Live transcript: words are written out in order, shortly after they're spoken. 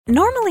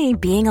Normally,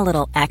 being a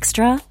little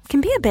extra can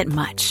be a bit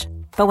much.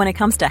 But when it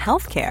comes to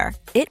healthcare,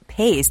 it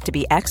pays to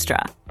be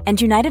extra. And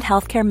United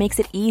Healthcare makes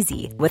it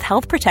easy with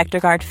Health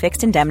Protector Guard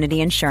fixed indemnity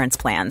insurance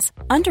plans.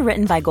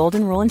 Underwritten by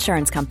Golden Rule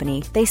Insurance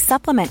Company, they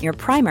supplement your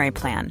primary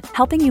plan,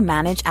 helping you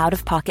manage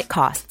out-of-pocket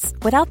costs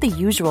without the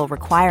usual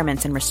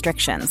requirements and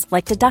restrictions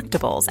like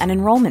deductibles and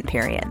enrollment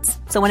periods.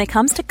 So when it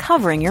comes to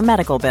covering your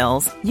medical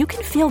bills, you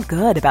can feel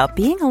good about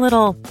being a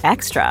little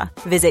extra.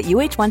 Visit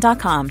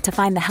uh1.com to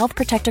find the Health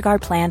Protector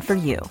Guard plan for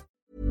you.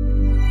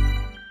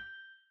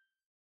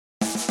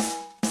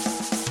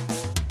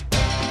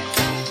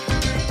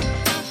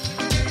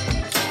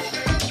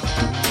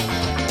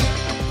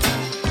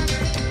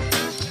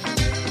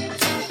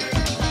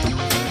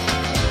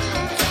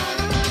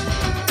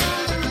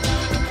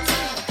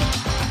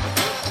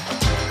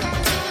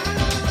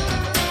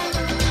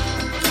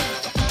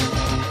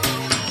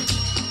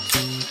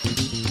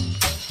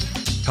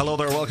 Hello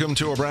there, welcome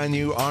to a brand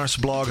new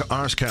Arseblog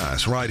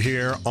Arsecast right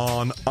here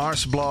on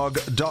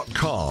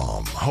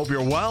arseblog.com. Hope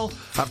you're well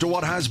after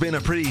what has been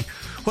a pretty,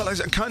 well,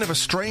 it's kind of a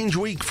strange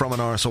week from an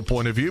Arsenal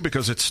point of view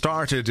because it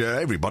started,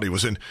 everybody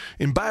was in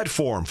bad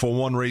form for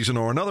one reason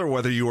or another,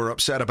 whether you were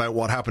upset about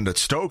what happened at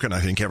Stoke, and I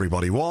think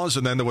everybody was,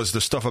 and then there was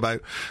the stuff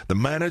about the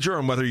manager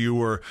and whether you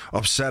were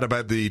upset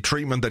about the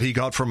treatment that he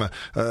got from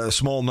a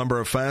small number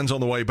of fans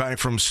on the way back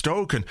from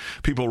Stoke, and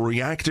people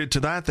reacted to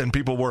that, then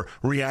people were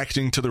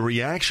reacting to the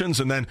reactions,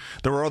 and then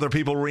there were other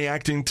people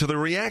reacting to the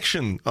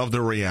reaction of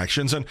the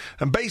reactions, and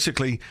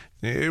basically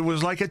it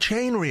was like a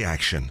chain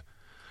reaction,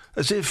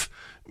 as if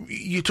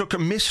you took a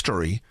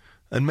mystery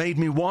and made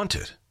me want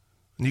it,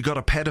 and you got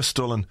a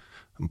pedestal and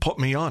put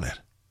me on it.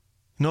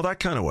 You know, that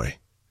kind of way.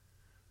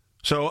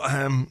 So,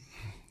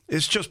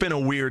 it's just been a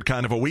weird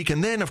kind of a week.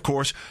 And then, of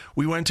course,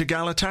 we went to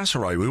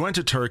Galatasaray. We went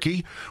to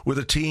Turkey with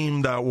a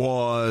team that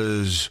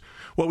was,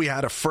 well, we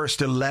had a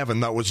first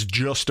 11 that was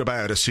just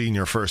about a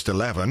senior first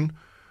 11.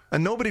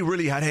 And nobody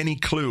really had any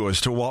clue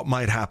as to what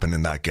might happen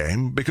in that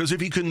game, because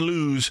if you can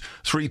lose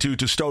 3-2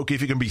 to Stoke,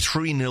 if you can be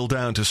 3-0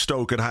 down to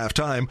Stoke at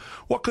half-time,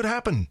 what could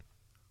happen?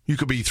 You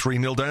could be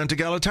 3-0 down to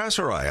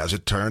Galatasaray. As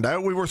it turned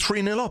out, we were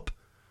 3-0 up.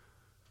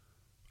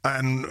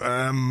 And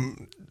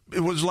it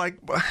was like,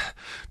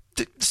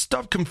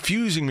 stop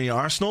confusing me,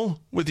 Arsenal,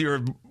 with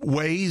your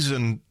ways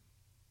and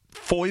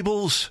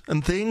foibles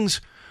and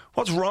things.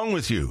 What's wrong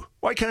with you?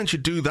 Why can't you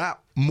do that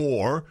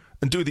more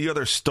and do the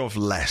other stuff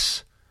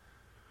less?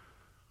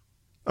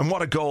 And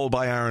what a goal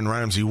by Aaron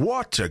Ramsey.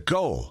 What a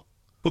goal.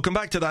 We'll come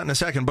back to that in a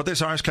second, but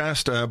this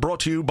Arsecast brought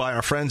to you by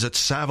our friends at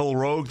Savile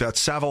Rogue. That's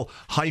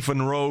savile-rogue.com.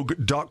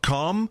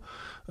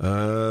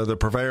 The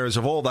purveyors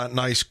of all that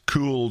nice,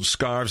 cool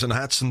scarves and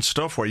hats and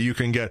stuff, where you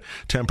can get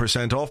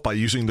 10% off by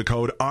using the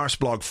code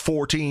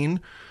ARSEBLOG14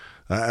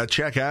 at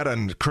checkout.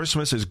 And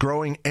Christmas is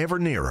growing ever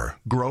nearer.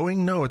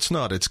 Growing? No, it's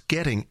not. It's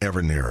getting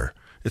ever nearer.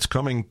 It's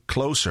coming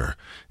closer.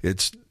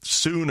 It's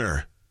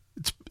sooner.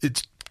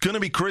 It's going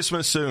to be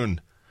Christmas soon.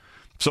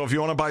 So if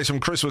you want to buy some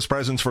Christmas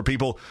presents for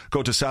people,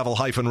 go to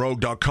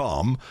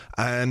savile-rogue.com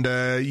and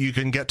you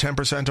can get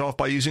 10% off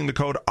by using the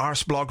code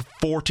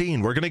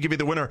ARSEBLOG14. We're going to give you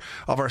the winner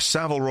of our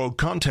Savile Rogue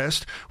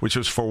contest, which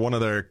was for one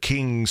of their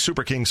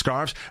Super King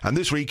scarves. And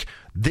this week,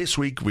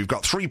 we've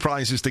got 3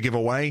 prizes to give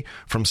away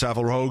from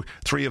Savile Rogue,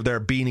 3 of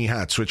their beanie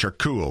hats, which are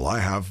cool.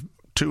 I have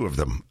 2 of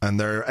them, and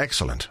they're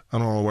excellent. I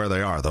don't know where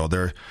they are, though.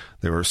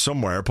 They were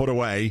somewhere put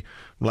away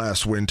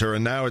last winter,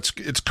 and now it's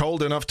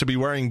cold enough to be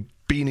wearing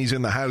beanies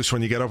in the house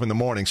when you get up in the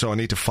morning, so I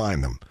need to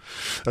find them.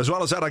 As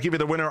well as that, I'll give you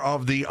the winner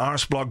of the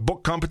Arseblog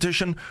book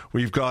competition.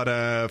 We've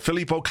got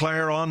Philippe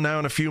Auclair on now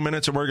in a few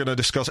minutes, and we're going to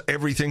discuss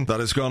everything that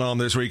has gone on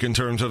this week in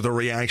terms of the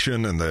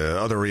reaction and the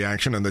other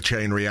reaction and the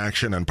chain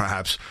reaction and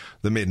perhaps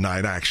the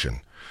midnight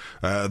action.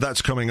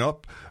 That's coming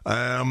up.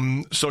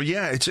 So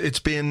yeah, it's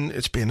been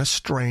a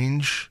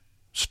strange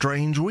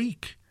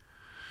week,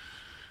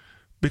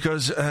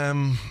 because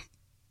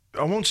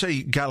I won't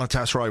say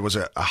Galatasaray was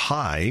a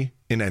high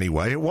in any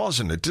way. It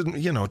wasn't. It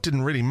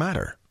didn't really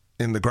matter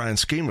in the grand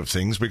scheme of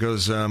things,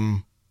 because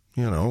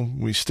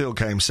we still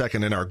came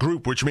second in our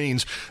group, which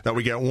means that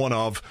we get one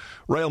of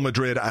Real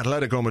Madrid,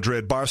 Atletico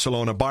Madrid,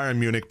 Barcelona, Bayern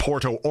Munich,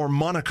 Porto, or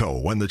Monaco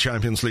when the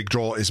Champions League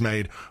draw is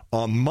made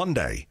on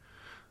Monday.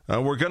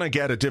 We're going to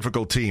get a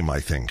difficult team, I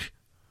think.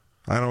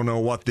 I don't know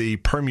what the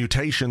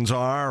permutations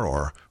are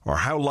or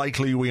how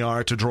likely we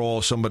are to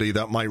draw somebody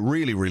that might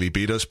really, really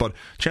beat us, but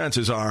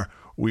chances are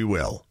we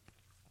will.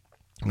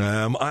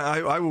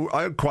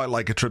 I'd quite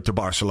like a trip to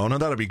Barcelona.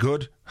 That'd be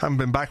good. Haven't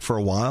been back for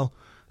a while,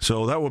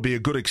 so that would be a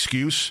good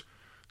excuse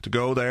to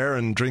go there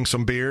and drink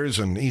some beers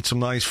and eat some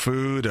nice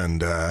food,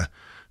 and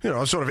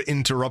sort of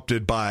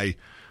interrupted by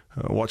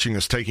watching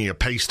us taking a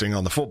pasting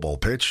on the football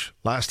pitch.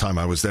 Last time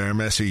I was there,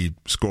 Messi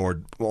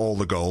scored all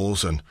the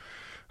goals, and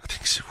I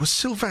think, was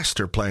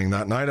Sylvester playing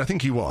that night? I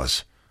think he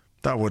was.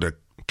 That would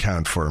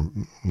account for a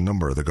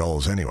number of the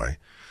goals anyway.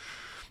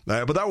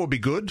 But that would be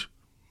good.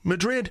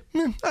 Madrid,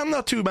 I'm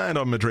not too bad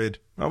on Madrid.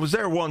 I was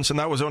there once, and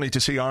that was only to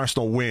see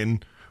Arsenal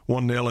win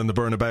 1-0 in the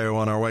Bernabeu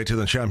on our way to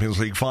the Champions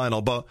League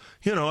final. But,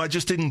 I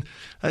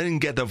didn't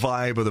get the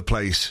vibe of the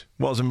place.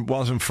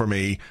 Wasn't for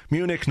me.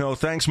 Munich, no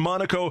thanks.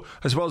 Monaco,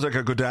 I suppose I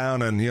could go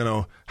down and,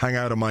 hang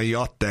out on my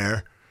yacht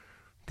there.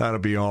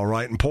 That'd be all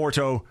right. And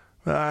Porto,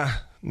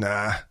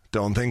 nah,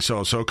 don't think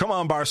so. So come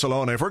on,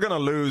 Barcelona. If we're going to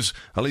lose,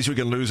 at least we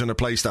can lose in a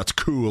place that's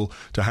cool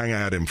to hang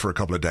out in for a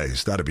couple of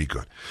days. That'd be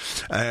good.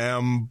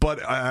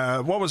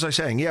 But what was I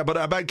saying? Yeah, but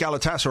about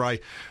Galatasaray,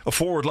 a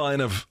forward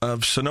line of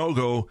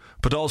Sanogo,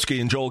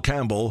 Podolski and Joel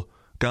Campbell,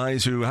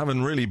 guys who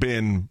haven't really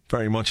been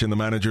very much in the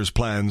manager's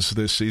plans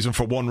this season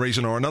for one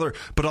reason or another.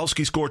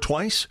 Podolski scored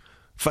twice.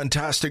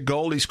 Fantastic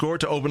goal he scored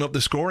to open up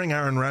the scoring.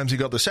 Aaron Ramsey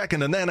got the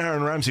second, and then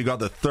Aaron Ramsey got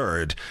the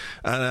third.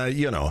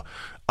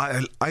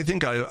 I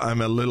think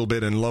I'm a little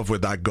bit in love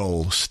with that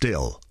goal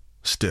still.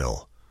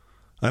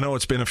 I know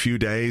it's been a few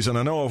days, and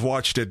I know I've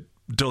watched it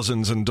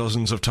dozens and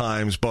dozens of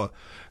times, but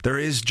there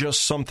is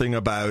just something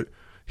about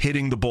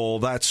hitting the ball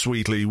that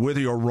sweetly with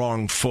your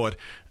wrong foot.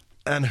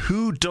 And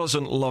who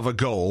doesn't love a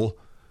goal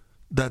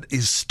that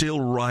is still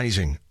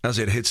rising as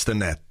it hits the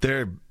net?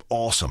 They're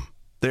awesome.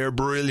 They're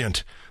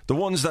brilliant. The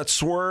ones that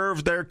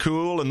swerve, they're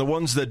cool, and the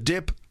ones that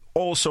dip,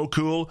 also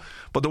cool.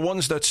 But the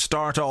ones that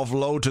start off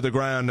low to the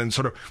ground and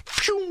sort of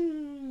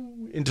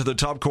into the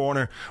top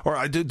corner,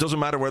 or it doesn't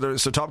matter whether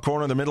it's the top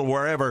corner, the middle,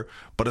 wherever,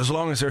 but as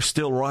long as they're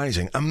still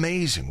rising,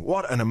 amazing.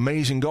 What an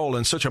amazing goal,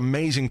 and such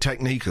amazing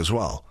technique as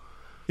well.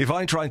 If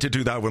I tried to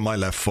do that with my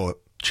left foot,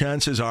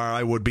 chances are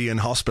I would be in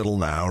hospital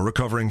now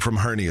recovering from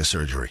hernia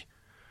surgery.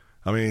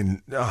 I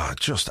mean,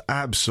 just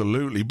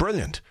absolutely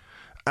brilliant.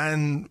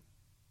 And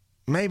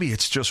maybe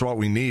it's just what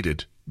we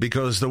needed,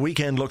 because the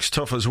weekend looks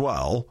tough as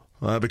well,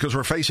 because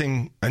we're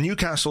facing a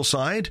Newcastle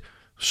side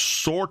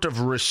sort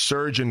of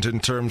resurgent in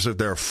terms of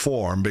their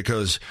form,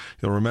 because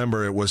you'll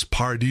remember it was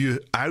Pardew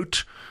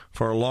out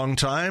for a long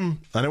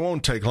time, and it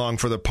won't take long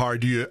for the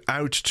Pardew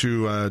out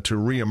to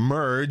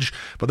re-emerge,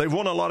 but they've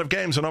won a lot of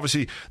games, and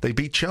obviously they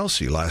beat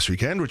Chelsea last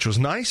weekend, which was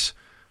nice.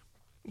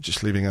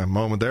 Just leaving a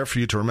moment there for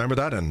you to remember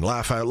that and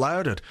laugh out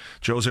loud at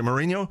Jose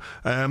Mourinho.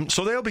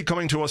 So they'll be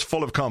coming to us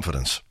full of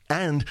confidence.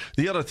 And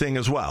the other thing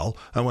as well,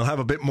 and we'll have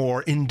a bit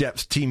more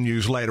in-depth team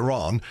news later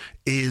on,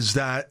 is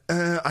that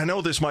I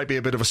know this might be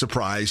a bit of a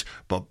surprise,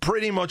 but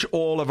pretty much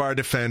all of our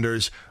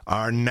defenders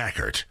are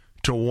knackered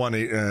to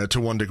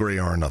one degree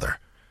or another.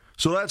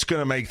 So that's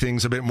going to make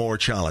things a bit more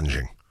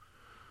challenging.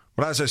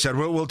 But as I said,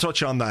 we'll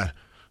touch on that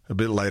a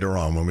bit later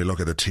on when we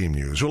look at the team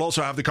news. We'll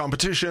also have the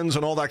competitions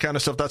and all that kind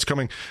of stuff. That's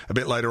coming a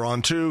bit later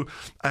on too.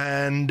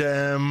 And,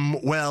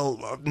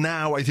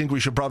 now I think we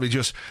should probably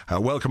just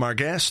welcome our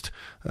guest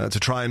to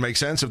try and make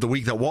sense of the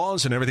week that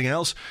was and everything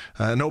else.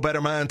 No better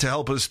man to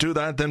help us do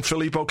that than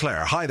Philippe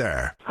Auclair. Hi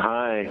there.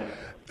 Hi.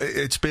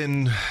 It's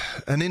been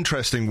an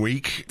interesting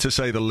week, to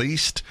say the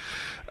least.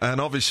 And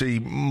obviously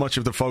much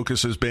of the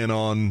focus has been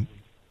on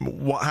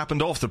what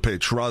happened off the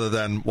pitch rather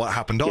than what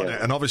happened on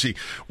it. And obviously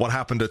what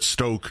happened at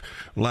Stoke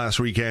last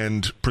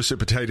weekend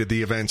precipitated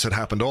the events that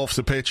happened off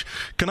the pitch.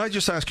 Can I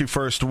just ask you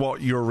first what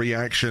your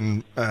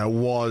reaction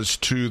was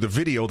to the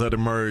video that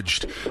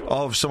emerged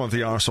of some of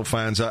the Arsenal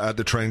fans at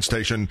the train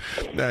station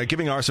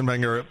giving Arsene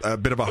Wenger a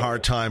bit of a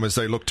hard time as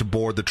they look to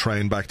board the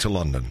train back to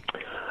London?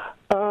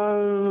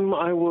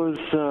 I was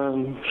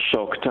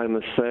shocked, I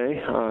must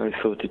say. I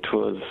thought it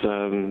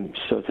was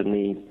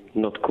certainly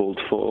not called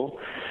for.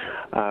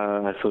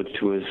 I thought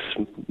it was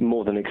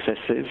more than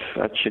excessive.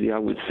 Actually, I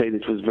would say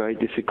that it was very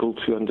difficult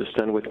to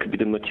understand what could be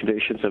the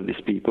motivations of these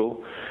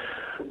people,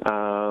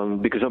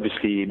 because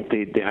obviously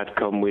they had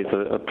come with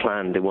a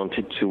plan. They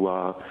wanted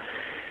to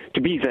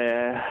be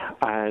there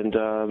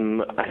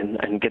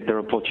and get their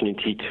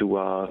opportunity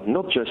to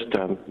not just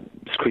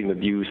scream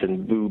abuse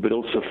and boo, but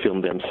also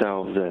film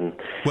themselves and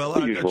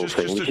the usual just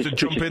thing. Just to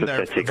jump in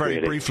there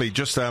very briefly,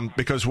 just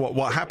because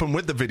what happened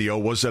with the video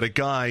was that a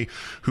guy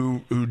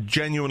who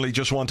genuinely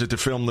just wanted to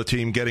film the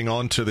team getting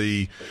onto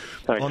the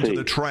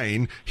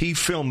train, he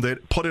filmed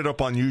it, put it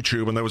up on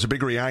YouTube, and there was a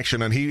big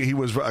reaction, and he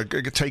was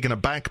taken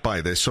aback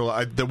by this.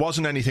 So there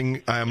wasn't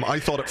anything. I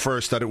thought at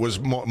first that it was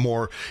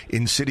more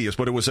insidious,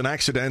 but it was an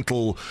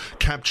accidental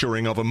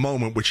capturing of a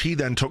moment which he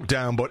then took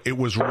down, but it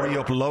was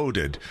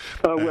re-uploaded.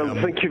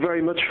 Thank you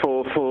very much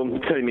for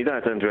telling me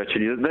that, Andrew.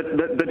 Actually,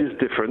 that is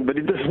different, but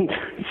it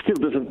still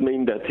doesn't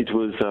mean that it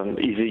was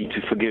easy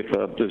to forgive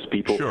those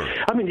people. Sure.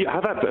 I mean, you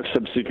have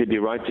absolutely the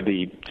right to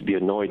be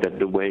annoyed at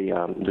the way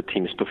the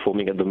team is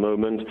performing at the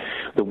moment,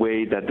 the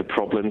way that the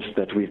problems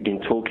that we've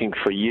been talking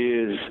for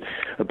years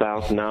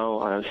about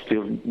now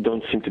still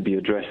don't seem to be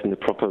addressed in the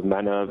proper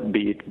manner,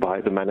 be it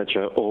by the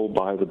manager or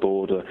by the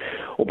board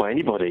or by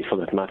anybody for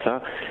that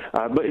matter.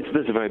 But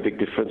there's a very big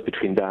difference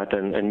between that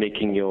and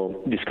making your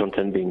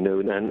discontent being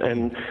known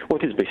and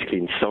what is basically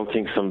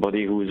insulting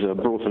somebody who's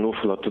brought an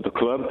awful lot to the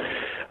club.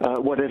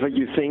 Whatever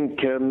you think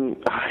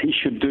he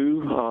should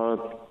do,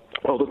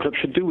 or the club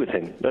should do with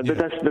him. That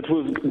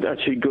was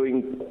actually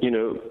going,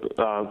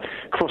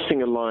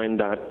 crossing a line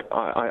that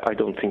I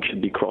don't think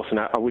should be crossed. And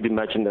I would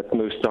imagine that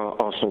most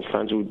Arsenal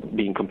fans would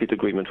be in complete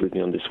agreement with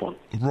me on this one.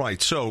 Right.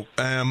 So,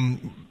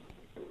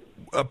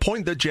 a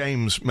point that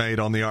James made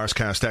on the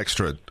Arscast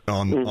Extra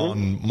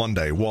on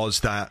Monday was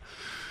that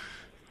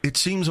it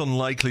seems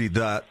unlikely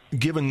that,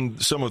 given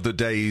some of the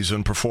days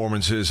and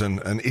performances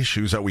and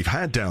issues that we've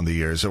had down the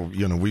years,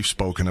 we've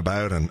spoken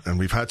about, and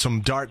we've had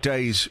some dark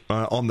days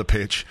on the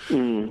pitch,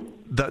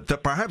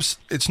 that perhaps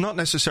it's not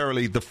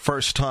necessarily the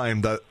first time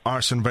that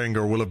Arsene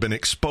Wenger will have been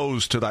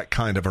exposed to that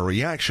kind of a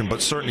reaction,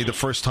 but certainly the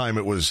first time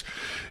it was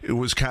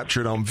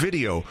captured on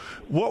video.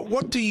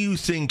 What do you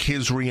think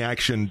his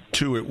reaction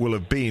to it will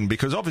have been?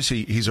 Because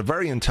obviously he's a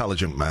very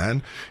intelligent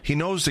man. He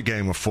knows the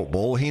game of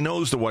football. He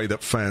knows the way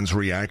that fans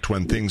react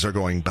when things are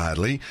going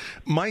badly.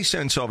 My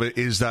sense of it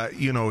is that,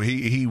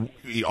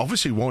 he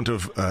obviously won't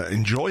have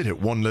enjoyed it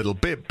one little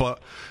bit,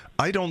 but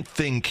I don't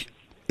think,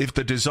 if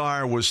the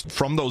desire was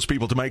from those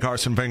people to make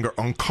Arsene Wenger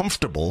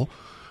uncomfortable,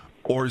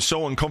 or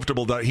so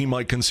uncomfortable that he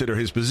might consider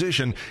his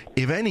position,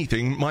 if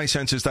anything, my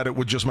sense is that it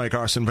would just make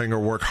Arsene Wenger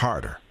work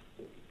harder.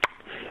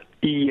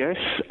 Yes,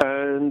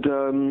 and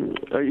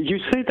you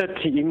say that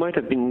he might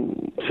have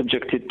been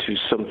subjected to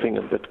something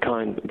of that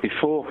kind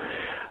before.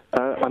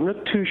 I'm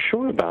not too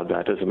sure about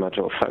that, as a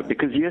matter of fact,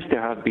 because yes,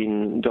 there have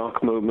been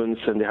dark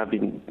moments, and there have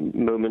been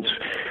moments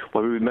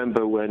where we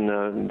remember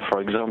when, for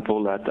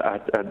example, at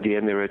the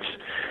Emirates,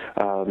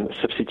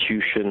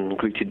 substitution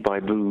greeted by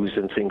boos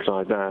and things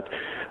like that,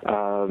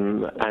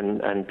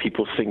 and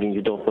people singing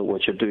 "You don't know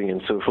what you're doing"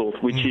 and so forth,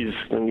 which is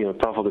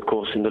part of the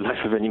course in the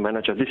life of any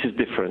manager. This is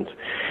different.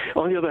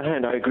 On the other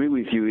hand, I agree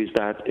with you is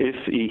that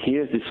if he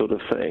hears this sort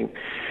of thing,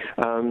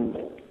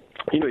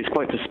 he's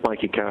quite a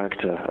spiky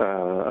character,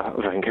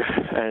 Wenger,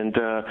 and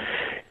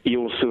he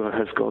also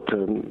has got,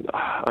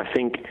 I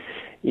think,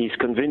 he's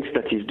convinced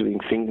that he's doing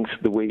things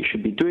the way he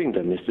should be doing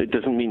them. It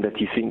doesn't mean that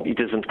he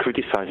doesn't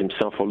criticize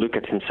himself or look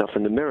at himself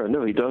in the mirror.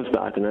 No, he does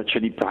that, and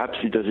actually perhaps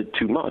he does it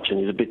too much, and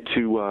he's a bit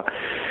too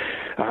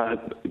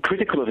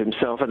critical of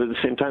himself, and at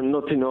the same time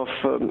not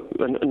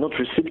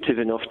receptive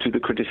enough to the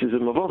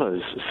criticism of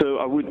others. So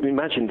I would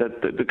imagine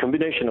that the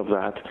combination of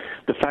that,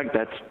 the fact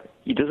that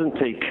he doesn't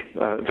take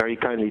very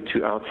kindly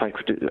to outside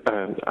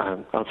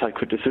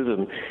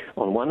criticism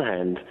on one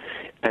hand,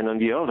 and on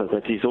the other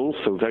that he's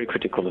also very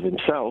critical of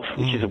himself,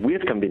 which is a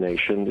weird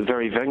combination, a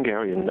very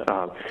Wengerian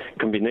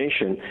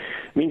combination,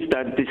 means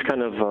that this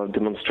kind of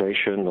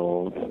demonstration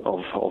of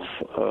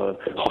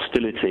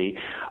hostility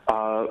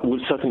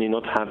will certainly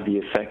not have the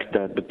effect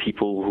that the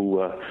people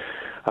who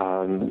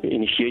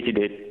initiated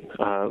it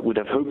would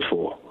have hoped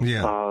for.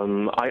 Yeah.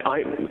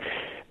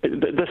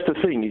 That's the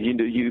thing.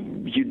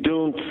 You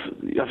don't.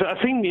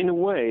 I think in a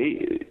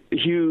way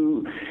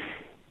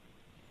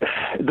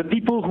the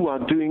people who are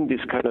doing this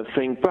kind of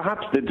thing,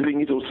 perhaps they're doing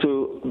it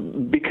also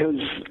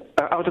because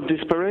out of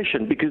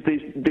desperation, because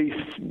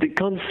they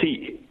can't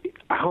see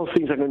how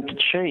things are going to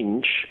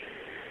change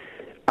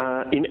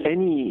in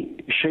any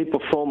shape or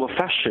form or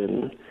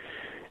fashion.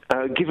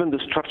 Given the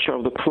structure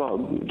of the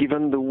club,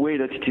 given the way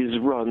that it is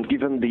run,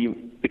 given the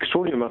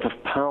extraordinary amount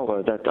of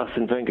power that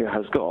Arsene Wenger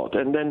has got.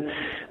 And then,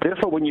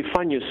 therefore, when you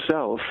find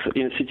yourself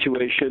in a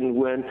situation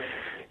when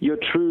you're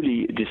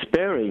truly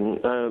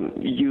despairing,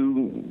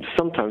 you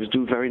sometimes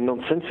do very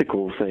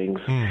nonsensical things.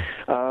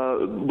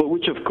 But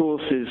which, of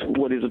course, is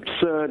what is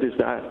absurd is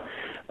that,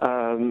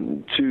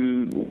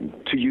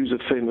 to use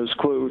a famous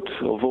quote,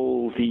 of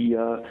all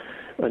the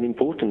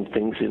unimportant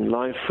things in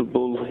life,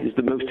 football is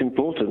the most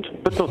important,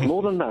 but not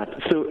more than that.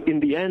 So in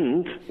the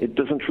end, it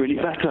doesn't really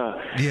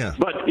matter. Yeah.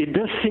 But it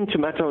does seem to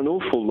matter an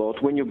awful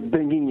lot when you're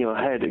banging your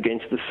head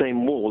against the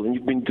same wall, and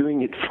you've been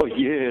doing it for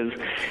years,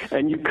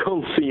 and you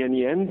can't see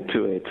any end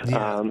to it.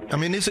 Yeah. I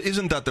mean,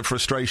 isn't that the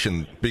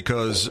frustration?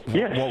 Because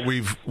yes.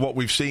 what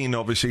we've seen,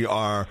 obviously,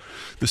 are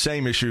the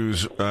same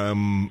issues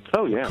coming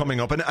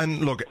up.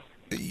 And look,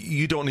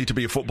 you don't need to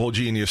be a football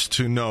genius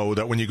to know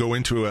that when you go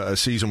into a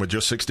season with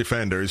just 6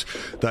 defenders,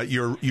 that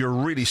you're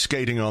really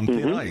skating on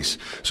thin ice.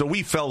 So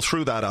we fell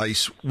through that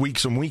ice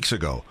weeks and weeks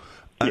ago.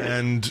 Yes.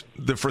 And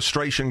the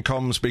frustration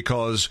comes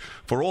because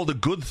for all the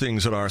good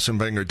things that Arsene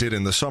Wenger did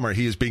in the summer,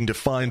 he is being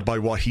defined by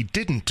what he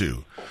didn't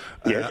do.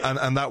 Yes.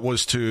 And that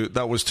was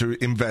to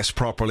invest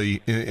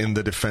properly in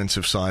the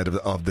defensive side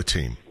of the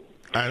team.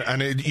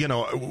 And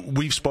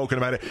we've spoken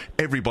about it.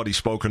 Everybody's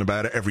spoken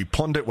about it. Every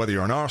pundit, whether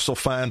you're an Arsenal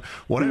fan,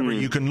 whatever,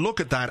 you can look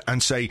at that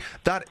and say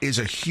that is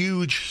a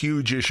huge,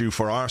 huge issue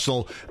for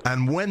Arsenal.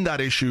 And when that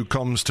issue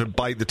comes to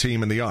bite the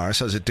team in the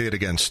arse, as it did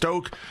against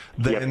Stoke,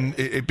 then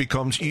it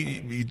becomes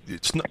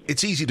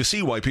it's easy to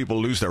see why people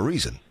lose their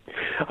reason.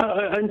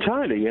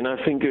 Entirely, and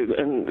I think,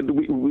 and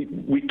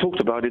we talked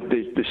about it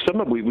this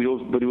summer. But we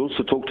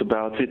also talked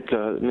about it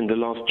in the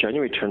last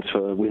January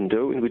transfer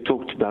window, and we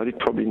talked about it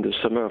probably in the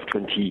summer of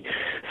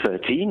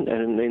 2013,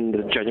 and in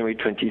the January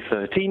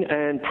 2013,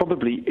 and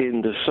probably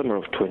in the summer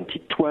of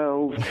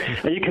 2012.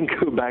 And you can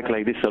go back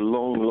like this a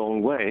long,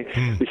 long way.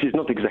 This is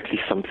not exactly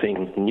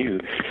something new.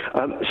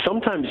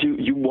 Sometimes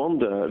you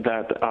wonder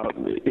that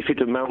if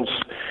it amounts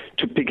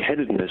to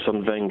pig-headedness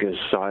on Wenger's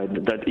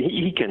side, that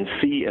he can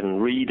see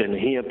and read and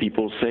hear hear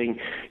people saying,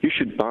 you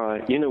should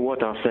buy, you know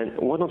what, Arsene,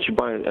 why don't you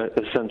buy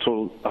a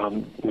central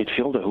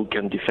midfielder who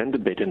can defend a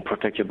bit and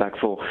protect your back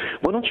four?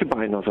 Why don't you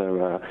buy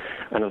another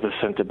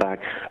centre-back?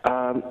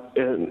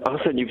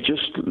 Arsene, you've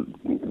just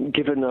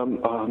given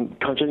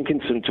Carl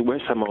Jenkinson to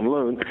West Ham on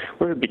loan.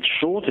 We're a bit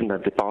short in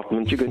that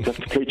department. You're going to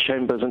have to play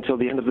Chambers until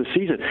the end of the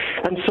season,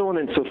 and so on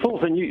and so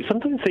forth. And you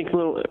sometimes think,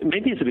 well,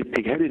 maybe it's a bit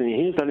pig-headed, and he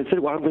hears that and says,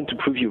 well, I'm going to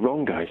prove you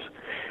wrong, guys.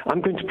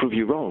 I'm going to prove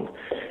you wrong.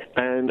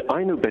 And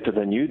I know better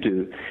than you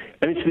do.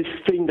 And it's this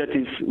thing that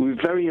is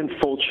very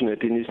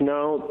unfortunate, and he's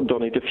now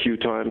done it a few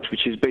times,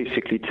 which is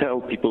basically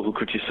tell people who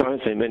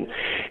criticize him, and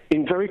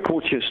in very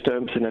courteous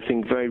terms, and I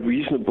think very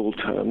reasonable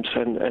terms,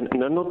 and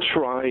I'm not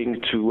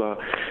trying to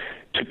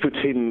put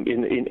him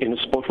in a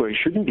spot where he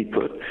shouldn't be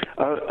put,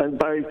 and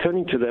by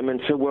turning to them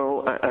and say,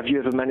 well, have you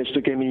ever managed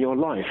a game in your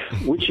life?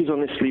 Which is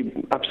honestly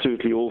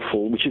absolutely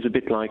awful, which is a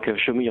bit like a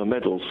show me your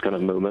medals kind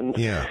of moment.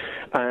 Yeah.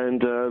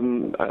 And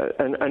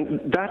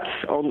that's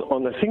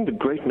on I think the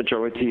great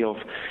majority of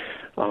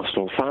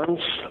Arsenal fans,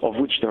 of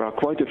which there are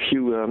quite a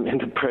few in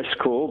the press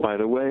corps, by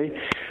the way.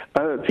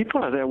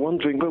 People are there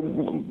wondering, well,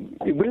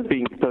 we're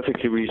being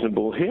perfectly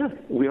reasonable here.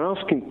 We're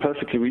asking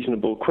perfectly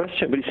reasonable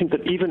question, but it seems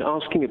that even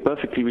asking a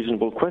perfectly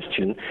reasonable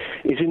question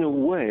is in a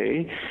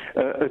way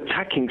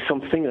attacking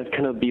something that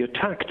cannot be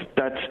attacked.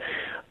 That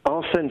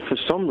Arsene, for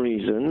some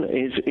reason,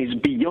 is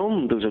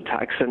beyond those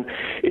attacks, and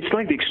it's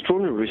like the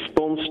extraordinary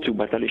response to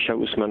what Alisher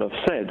Usmanov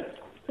said.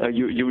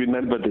 You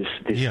remember this,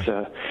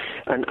 yeah.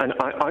 And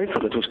I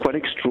thought it was quite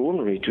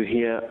extraordinary to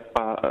hear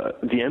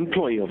the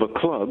employee of a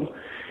club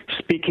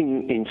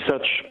speaking in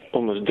such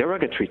almost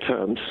derogatory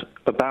terms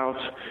about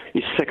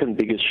his second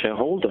biggest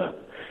shareholder.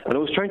 And I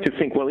was trying to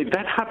think, well, if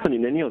that happened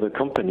in any other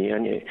company,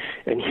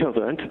 any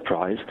other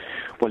enterprise,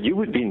 well, you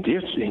would be in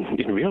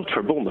real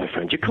trouble, my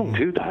friend. You can't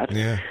do that.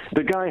 Yeah.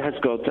 The guy has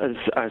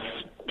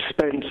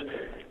spent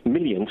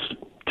millions,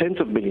 tens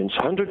of millions,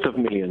 hundreds of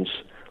millions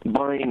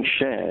buying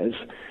shares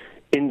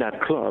in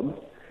that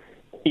club.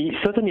 He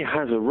certainly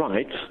has a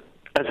right,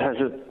 as has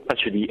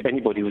actually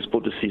anybody who's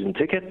bought a season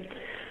ticket,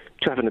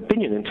 to have an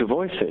opinion and to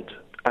voice it.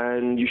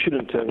 And you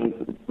shouldn't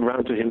turn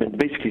around to him and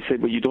basically say,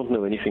 well, you don't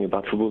know anything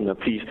about football, now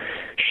please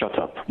shut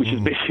up, which is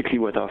basically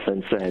what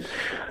Arsene said.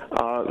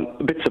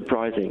 A bit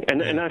surprising.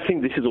 And I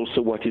think this is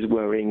also what is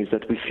worrying, is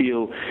that we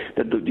feel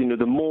that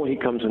the more he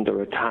comes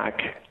under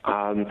attack,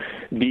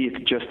 be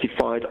it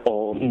justified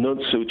or not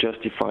so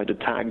justified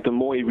attack, the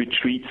more he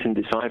retreats in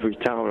this ivory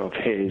tower of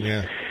his,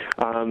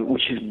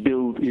 which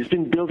he's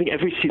been building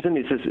every season.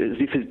 It's as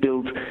if he's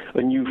built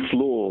a new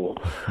floor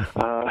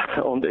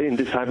in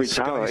this ivory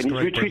tower, and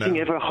he's retreating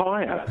ever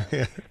higher.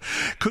 Yeah.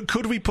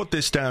 Could we put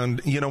this down,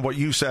 what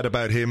you said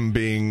about him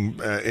being,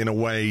 in a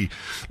way,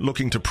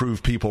 looking to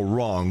prove people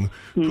wrong?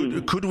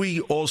 Could we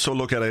also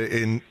look at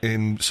it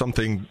in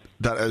something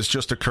that has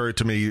just occurred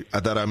to me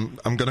that I'm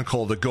going to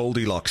call the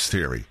Goldilocks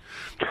theory,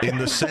 in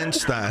the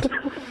sense that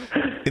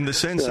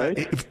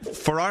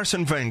for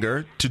Arsene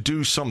Wenger to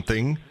do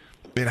something,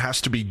 it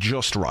has to be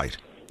just right.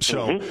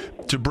 So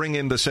to bring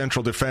in the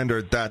central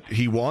defender that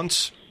he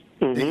wants,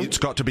 it's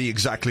got to be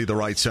exactly the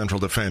right central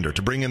defender.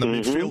 To bring in the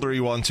midfielder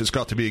he wants, it's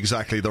got to be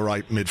exactly the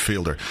right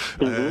midfielder.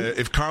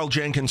 If Carl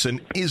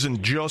Jenkinson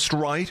isn't just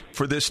right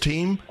for this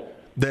team,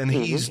 then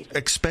he's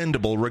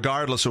expendable,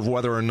 regardless of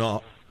whether or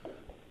not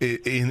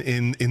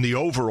in the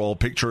overall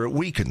picture it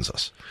weakens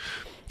us.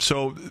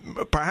 So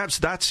perhaps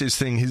that's his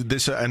thing,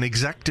 an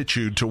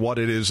exactitude to what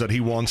it is that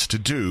he wants to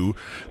do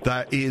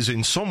that is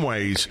in some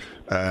ways,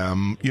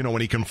 when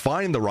he can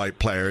find the right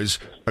players,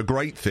 a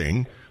great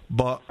thing.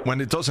 But when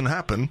it doesn't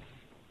happen,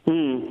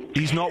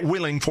 he's not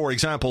willing, for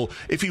example,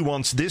 if he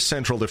wants this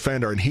central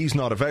defender and he's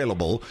not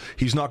available,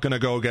 he's not going to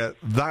go get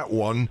that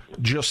one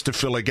just to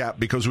fill a gap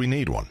because we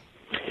need one.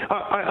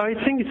 I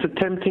think it's a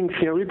tempting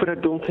theory, but I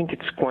don't think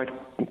it's quite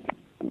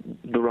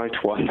the right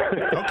one.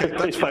 Okay,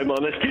 if I'm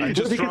honest. I'm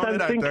just throwing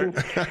it out there.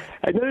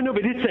 No,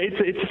 but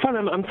it's fun.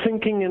 I'm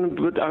thinking,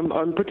 but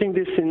I'm putting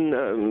this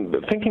in,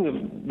 thinking of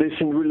this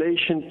in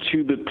relation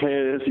to the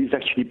players he's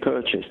actually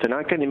purchased. And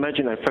I can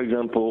imagine that, for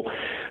example,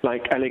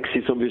 like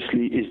Alexis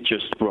obviously is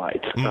just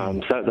right.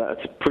 So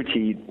that's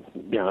pretty,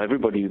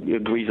 everybody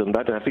agrees on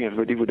that. And I think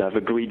everybody would have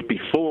agreed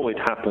before it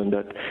happened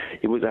that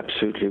it was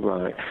absolutely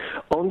right.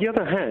 On the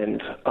other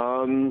hand,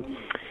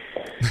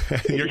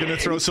 you're going to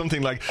throw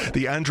something like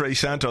the Andre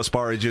Santos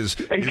porridge is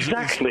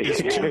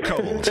too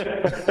cold.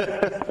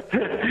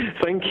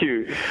 Thank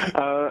you.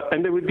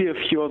 And there would be a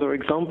few other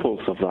examples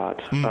of that.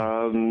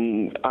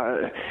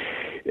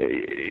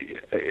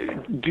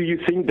 Do you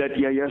think that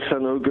Yaya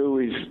Sanogo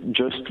is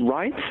just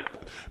right?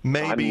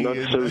 Maybe. I'm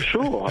not so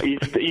sure. He's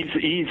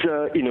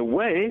in a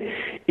way,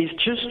 he's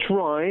just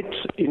right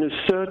in a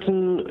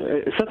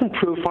certain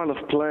profile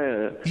of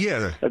player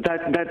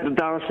that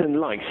Arsene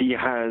likes. He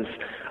has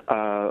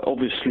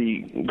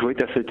obviously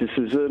great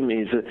athleticism.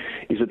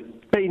 Is a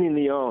pain in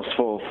the arse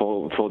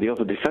for the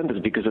other defenders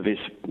because of his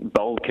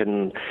bulk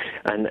and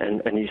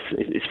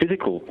his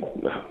physical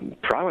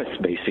prowess,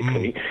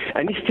 basically.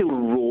 And he's still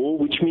raw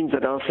which means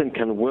that Arsene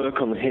can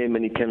work on him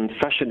and he can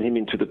fashion him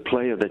into the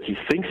player that he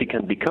thinks he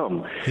can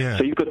become. Yeah.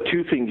 So you've got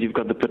two things. You've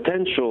got the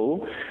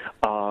potential,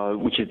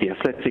 which is the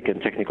athletic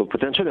and technical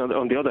potential. And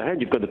on the other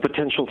hand, you've got the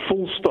potential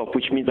full stop,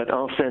 which means that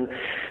Arsene,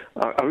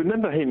 I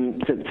remember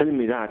him telling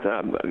me that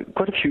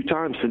quite a few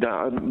times,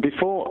 that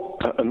before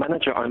a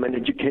manager, I'm an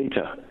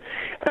educator.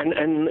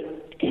 And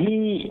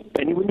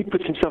when he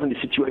puts himself in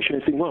this situation,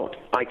 he thinks, well,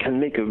 I can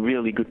make a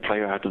really good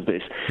player out of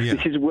this. Yeah.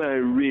 This is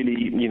where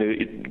really,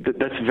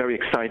 that's very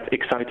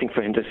exciting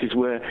for him. This is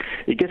where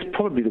he gets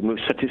probably the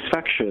most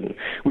satisfaction,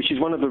 which is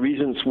one of the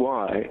reasons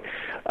why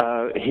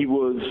he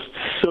was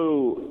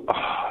so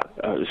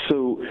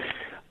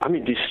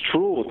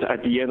distraught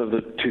at the end of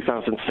the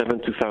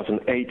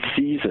 2007-2008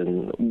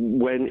 season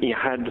when he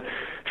had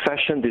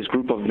fashioned this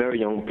group of very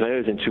young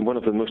players into one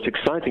of the most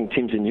exciting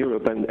teams in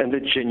Europe, and they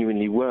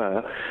genuinely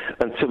were,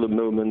 until the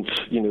moment,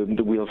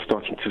 the wheels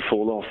starting to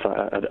fall off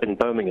in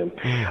Birmingham.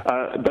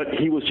 But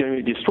he was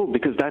genuinely distraught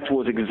because that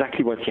was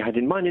exactly what he had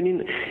in mind.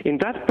 And in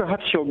that,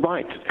 perhaps you're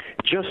right.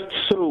 Just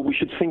so we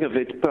should think of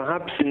it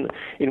perhaps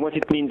in what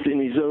it means in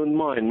his own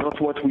mind, not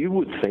what we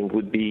would think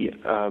would be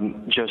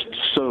just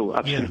so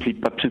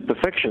absolutely up to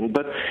perfection,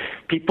 but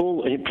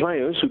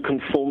players who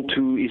conform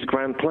to his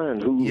grand plan,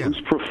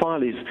 whose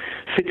profile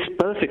fits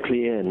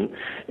perfectly in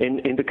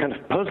the kind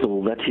of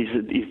puzzle that he's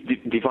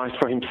devised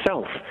for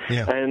himself,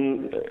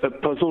 and a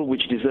puzzle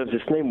which deserves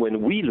its name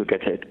when we look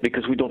at it,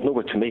 because we don't know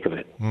what to make of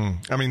it.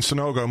 I mean,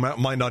 Sanogo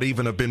might not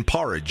even have been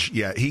porridge.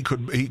 Yeah, he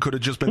could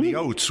have just been the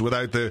oats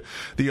without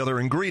the other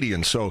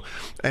ingredients. So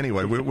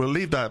anyway, we'll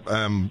leave that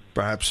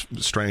perhaps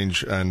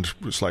strange and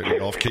slightly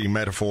off-key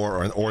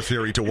metaphor or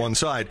theory to one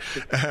side.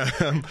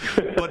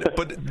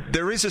 But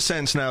there is a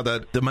sense now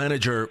that the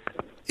manager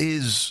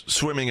is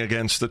swimming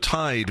against the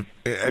tide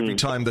every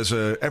time there's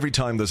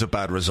a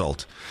bad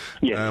result.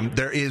 Yes.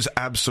 There is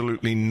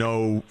absolutely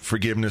no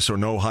forgiveness or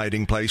no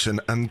hiding place,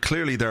 and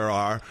clearly there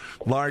are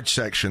large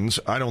sections.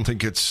 I don't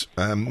think it's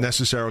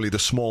necessarily the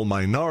small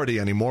minority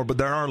anymore, but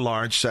there are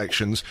large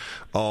sections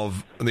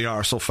of the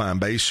Arsenal fan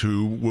base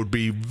who would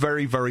be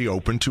very, very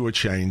open to a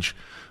change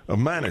of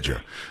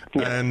manager.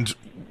 And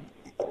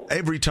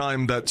every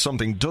time that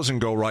something doesn't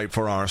go right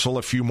for Arsenal,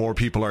 a few more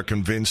people are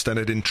convinced, and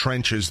it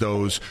entrenches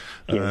those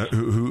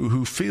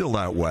who feel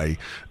that way.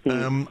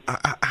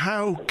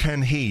 How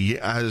can he,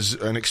 as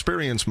an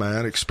experienced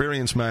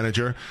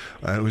manager,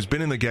 who's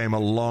been in the game a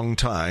long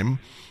time,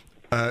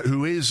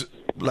 who is,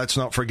 let's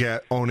not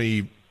forget,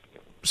 only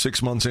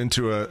 6 months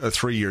into a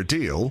 3-year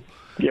deal,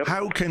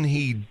 how can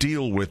he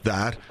deal with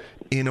that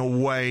in a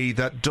way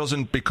that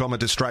doesn't become a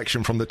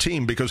distraction from the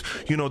team? Because,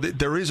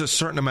 there is a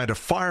certain amount of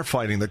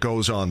firefighting that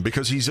goes on,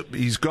 because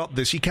he's got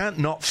this. He can't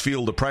not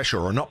feel the pressure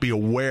or not be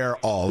aware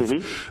of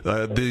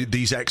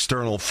these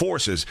external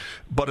forces.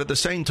 But at the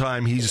same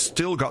time, he's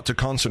still got to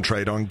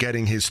concentrate on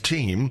getting his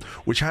team,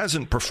 which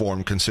hasn't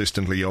performed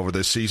consistently over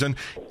this season,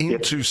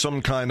 into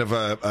some kind of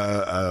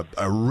a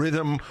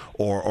rhythm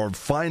or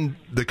find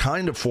the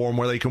kind of form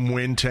where they can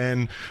win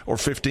 10 or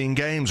 15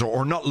 games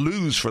or not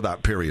lose for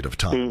that period of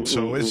time.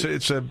 So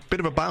it's a bit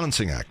of a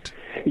balancing act.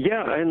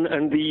 Yeah, and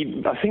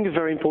I think a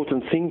very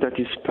important thing that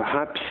is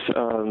perhaps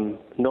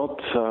not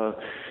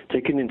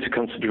taken into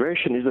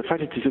consideration is the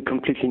fact that it's a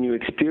completely new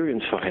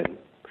experience for him.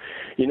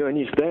 And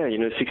he's there,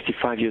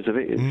 65 years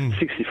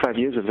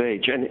of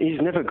age, and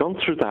he's never gone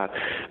through that.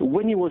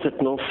 When he was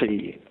at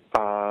Nancy,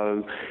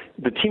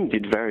 the team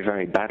did very,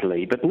 very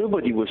badly, but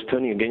nobody was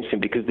turning against him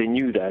because they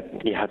knew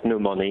that he had no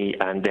money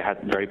and they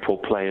had very poor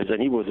players,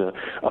 and he was a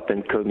up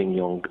and coming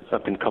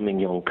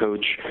young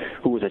coach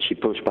who was actually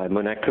poached by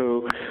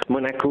Monaco.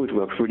 Monaco, it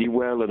worked really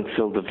well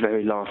until the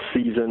very last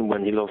season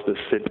when he lost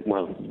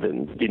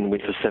didn't win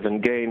for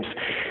 7 games,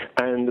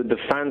 and the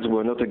fans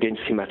were not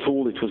against him at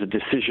all. It was a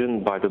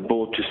decision by the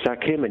board to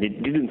sack him, and he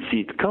didn't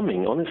see it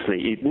coming. Honestly,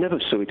 he never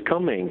saw it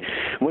coming.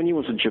 When he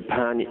was in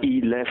Japan,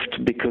 he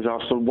left because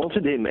Arsenal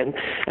wanted him, and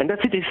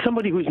that's it. He's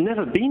somebody who's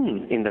never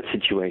been in that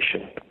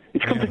situation.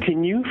 It's completely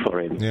new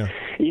for him. Yeah.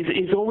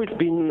 He's always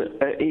been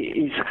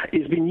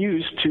he's been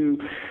used to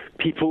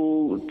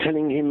people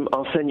telling him,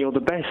 Arsene, you're the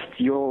best,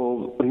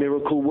 you're a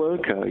miracle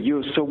worker,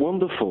 you're so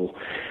wonderful.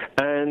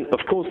 And of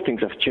course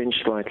things have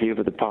changed slightly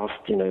over the past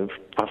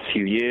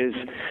few years.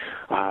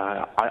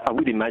 I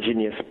would imagine,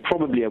 yes,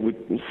 probably I would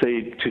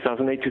say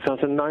 2008,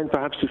 2009,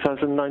 perhaps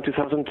 2009,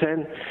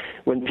 2010,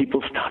 when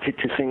people started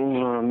to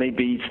think,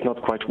 maybe it's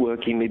not quite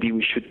working, maybe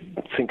we should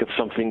think of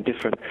something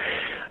different.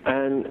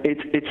 And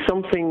it's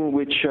something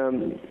which,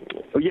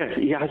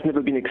 he has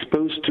never been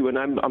exposed to, and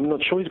I'm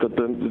not sure he's got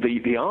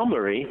the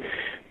armory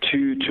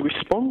to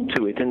respond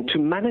to it and to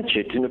manage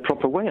it in a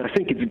proper way. I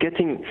think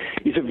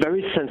he's a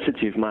very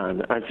sensitive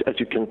man, as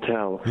you can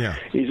tell. Yeah.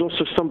 He's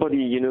also somebody,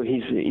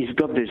 he's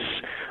got this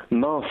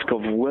mask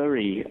of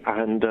worry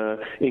and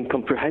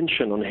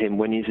incomprehension on him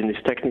when he's in his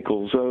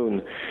technical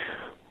zone,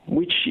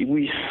 which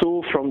we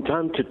saw from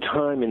time to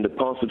time in the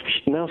past, which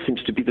now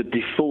seems to be the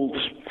default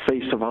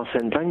face of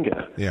Arsene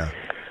Wenger. Yeah.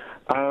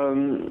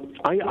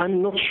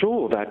 I'm not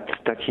sure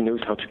that he knows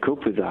how to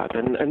cope with that.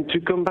 And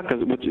to come back,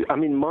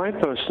 my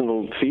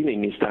personal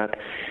feeling is that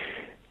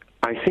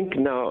I think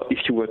now, if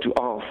you were to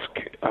ask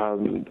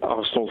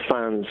Arsenal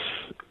fans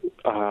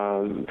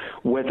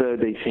whether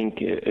they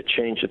think a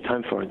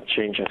time for a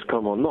change has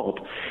come or not,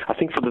 I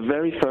think for the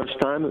very first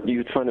time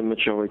you'd find a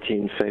majority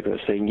in favour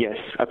saying yes,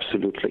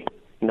 absolutely.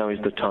 Now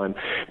is the time.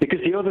 Because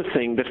the other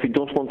thing that we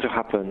don't want to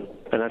happen,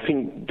 and I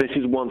think this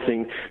is one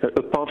thing that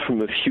apart from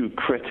a few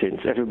cretins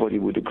everybody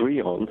would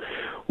agree on,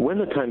 when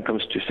the time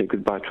comes to say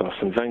goodbye to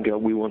Arsene Wenger,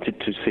 we wanted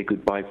to say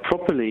goodbye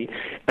properly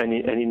and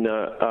in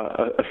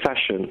a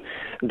fashion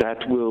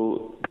that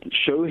will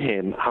show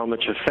him how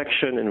much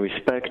affection and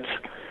respect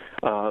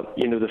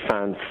the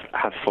fans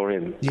have for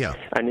him. Yeah.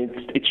 And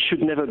it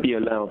should never be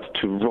allowed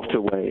to rot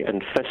away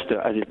and fester,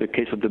 as is the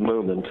case at the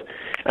moment.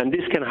 And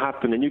this can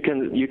happen, and you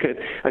can,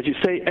 as you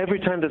say, every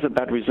time there's a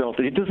bad result,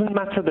 and it doesn't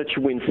matter that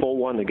you win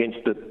 4-1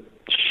 against the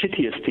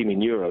shittiest team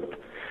in Europe.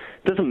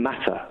 It doesn't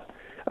matter.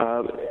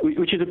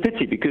 Which is a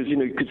pity, because you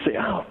could say,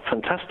 oh,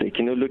 fantastic,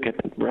 look at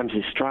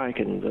Ramsey's strike,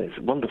 and it's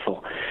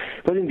wonderful.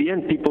 But in the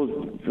end, people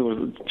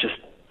will just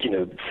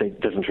say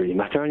it doesn't really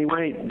matter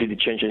anyway. Did it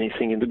change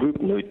anything in the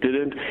group? No, it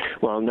didn't.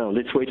 Well, no,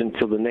 let's wait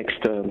until the next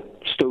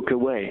Stoke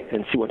away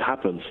and see what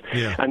happens.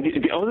 Yeah. And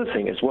the other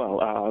thing as well,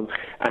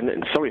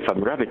 and sorry if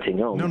I'm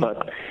rabbiting on,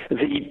 but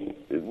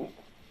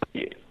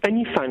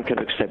any fan can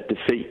accept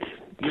defeat.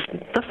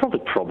 That's not the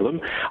problem.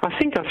 I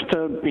think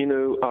after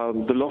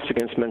the loss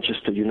against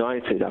Manchester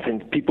United, I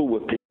think people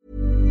were.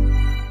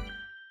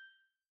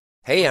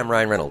 Hey, I'm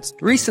Ryan Reynolds.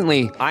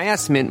 Recently, I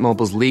asked Mint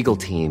Mobile's legal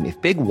team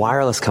if big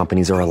wireless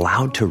companies are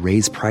allowed to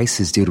raise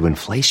prices due to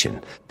inflation.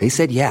 They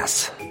said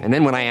yes. And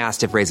then when I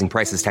asked if raising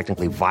prices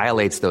technically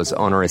violates those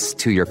onerous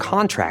 2-year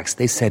contracts,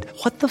 they said,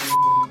 "What the f***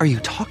 are you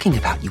talking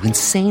about, you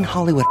insane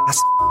Hollywood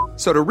ass?"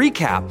 So to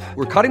recap,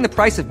 we're cutting the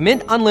price of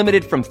Mint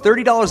Unlimited from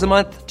 $30 a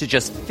month to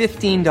just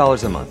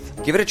 $15 a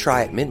month. Give it a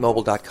try at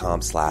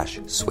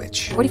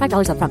mintmobile.com/switch.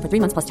 $45 up front for 3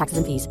 months plus taxes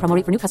and fees. Promo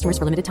rate for new customers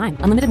for limited time.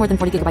 Unlimited more than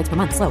 40 gigabytes per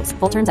month. Slows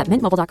full terms at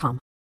mintmobile.com.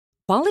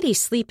 Quality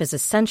sleep is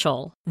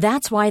essential.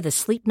 That's why the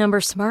Sleep Number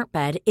Smart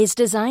Bed is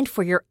designed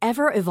for your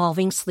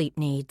ever-evolving sleep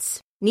needs.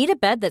 Need a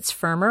bed that's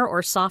firmer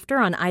or softer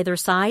on either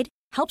side?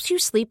 Helps you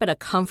sleep at a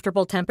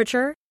comfortable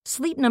temperature?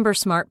 Sleep Number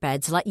Smart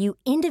Beds let you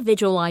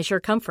individualize your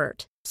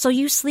comfort, so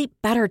you sleep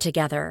better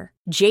together.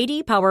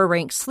 J.D. Power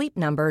ranks Sleep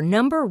Number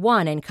number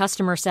 1 in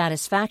customer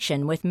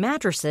satisfaction with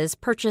mattresses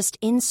purchased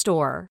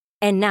in-store.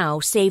 And now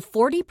save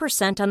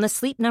 40% on the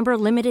Sleep Number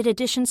Limited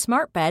Edition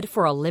Smart Bed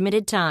for a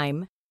limited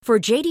time. For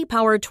J.D.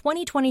 Power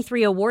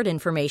 2023 award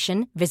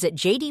information, visit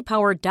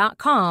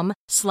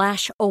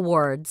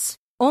jdpower.com/awards.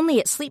 Only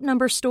at Sleep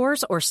Number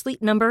stores or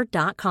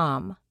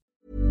sleepnumber.com.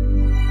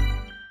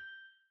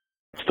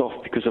 Stuff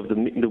because of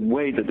the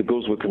way that the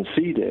goals were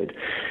conceded,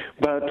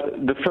 but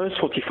the first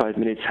 45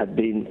 minutes had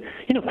been,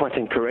 quite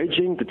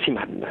encouraging. The team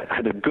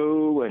had a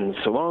go and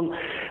so on,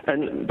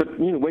 but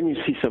when you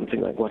see something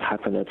like what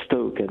happened at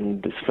Stoke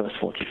in this first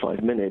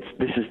 45 minutes,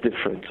 this is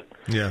different.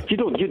 Yeah.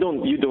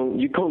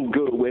 You can't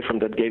go away from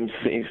that game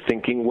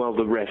thinking, well,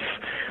 the ref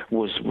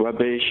was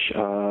rubbish,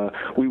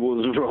 we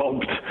was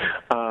robbed.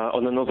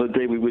 On another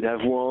day we would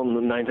have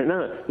won. No.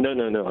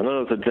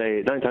 Another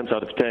day, 9 times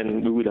out of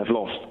 10 we would have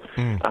lost,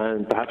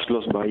 and perhaps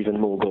lost by even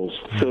more goals.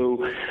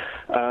 So,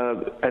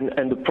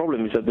 and the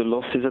problem is that the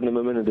losses at the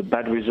moment and the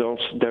bad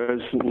results, there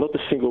is not a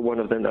single one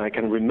of them I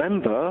can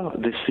remember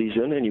this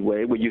season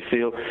anyway where you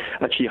feel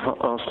actually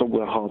Arsenal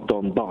were hard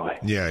done by.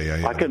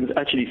 Yeah. I can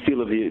actually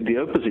feel the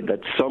opposite,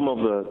 that some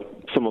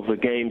of the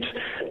games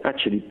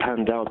actually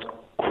panned out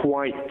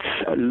quite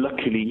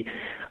luckily,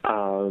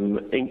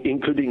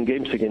 including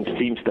games against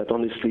teams that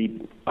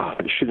honestly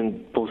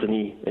shouldn't pose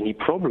any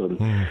problem.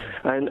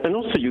 And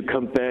also you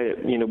compare,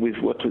 with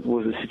what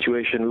was the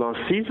situation last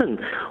season,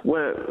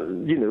 where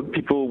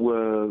people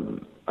were.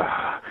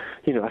 I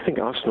think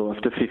Arsenal,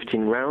 after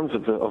 15 rounds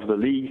of the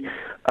league,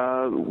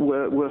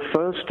 were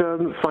first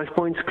 5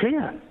 points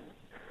clear.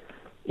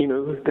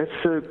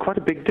 That's quite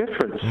a big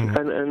difference.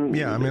 And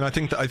yeah, I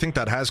think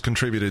that has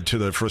contributed to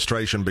the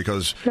frustration,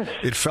 because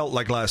it felt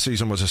like last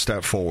season was a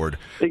step forward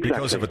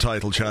because of a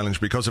title challenge,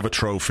 because of a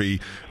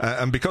trophy,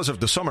 and because of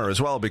the summer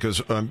as well.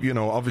 Because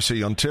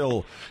obviously,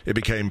 until it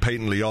became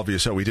patently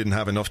obvious that we didn't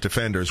have enough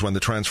defenders when the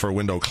transfer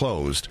window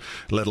closed,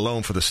 let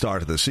alone for the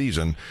start of the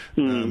season,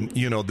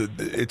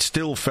 it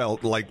still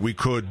felt like we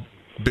could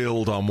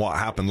build on what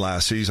happened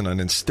last season, and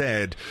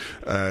instead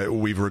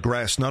we've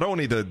regressed. Not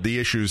only the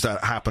issues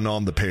that happen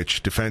on the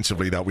pitch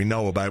defensively that we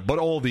know about, but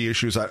all the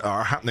issues that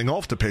are happening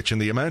off the pitch and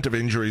the amount of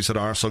injuries that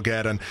Arsenal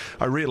get. And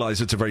I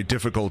realise it's a very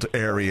difficult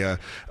area,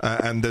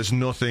 and there's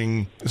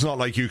nothing, it's not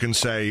like you can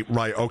say,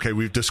 right, okay,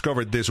 we've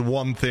discovered this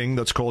one thing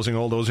that's causing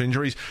all those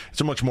injuries.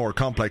 It's a much more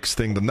complex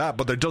thing than that,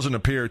 but there doesn't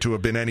appear to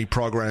have been any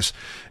progress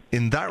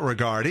in that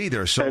regard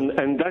either. So,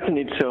 and that in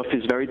itself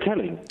is very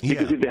telling,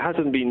 because if there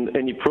hasn't been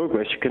any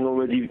progress, you can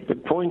already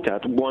point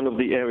at one of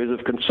the areas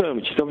of concern,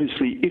 which is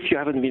obviously if you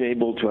haven't been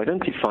able to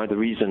identify the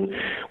reason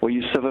where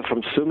you suffer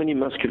from so many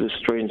muscular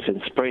strains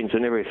and sprains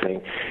and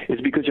everything,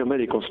 it's because your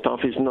medical staff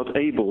is not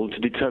able to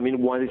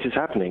determine why this is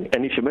happening.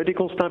 And if your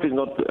medical staff is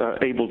not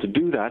able to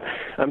do that,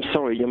 I'm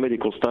sorry, your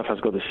medical staff has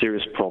got a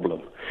serious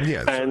problem.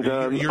 Yeah,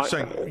 and you're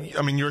saying,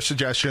 I mean, your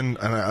suggestion,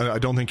 and I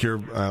don't think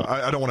you're,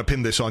 I don't want to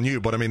pin this on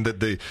you, but I mean,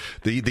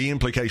 the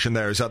implication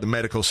there is that the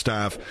medical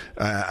staff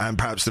and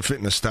perhaps the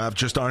fitness staff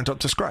just aren't up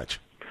to scratch.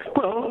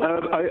 Well,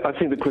 I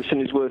think the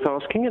question is worth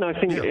asking, and I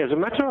think, as a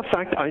matter of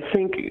fact, I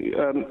think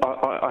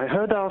I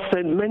heard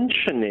Arsene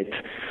mention it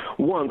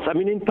once. I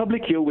mean, in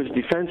public, he always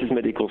defends his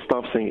medical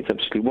staff, saying it's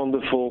absolutely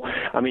wonderful.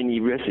 I mean, he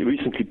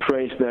recently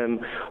praised them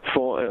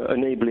for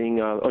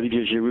enabling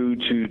Olivier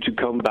Giroud to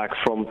come back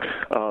from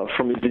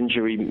his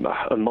injury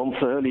a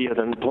month earlier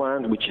than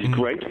planned, which is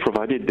great,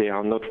 provided they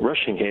are not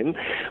rushing him.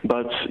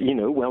 But,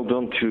 well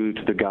done to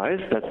the guys.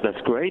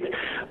 That's great.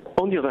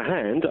 On the other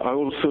hand, I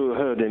also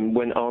heard him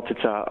when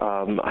Arteta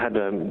had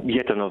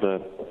yet another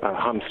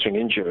hamstring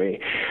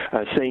injury,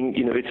 saying,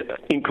 it's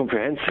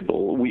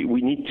incomprehensible.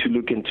 We need to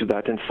look into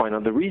that and find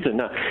out the reason.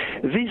 Now,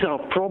 these are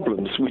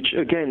problems which,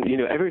 again,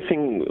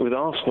 everything with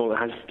Arsenal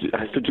has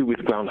to do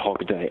with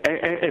Groundhog Day.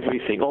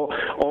 Everything. Or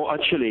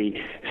actually,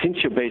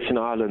 since you're based in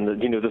Ireland,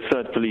 the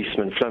third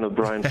policeman, Flann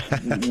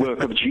O'Brien's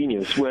work of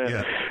genius,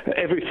 where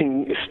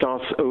everything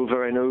starts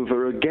over and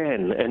over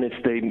again, and it's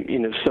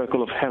the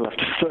circle of hell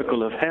after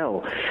circle of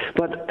hell.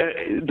 But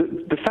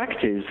the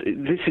fact is,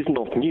 this is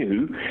not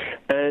new,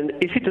 and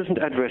if it doesn't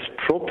address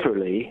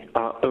properly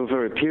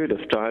over a period of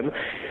time,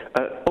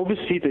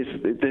 obviously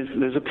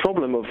there's a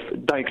problem of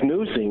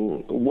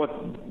diagnosing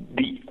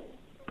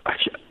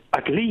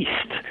at least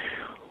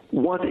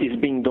what is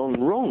being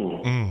done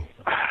wrong,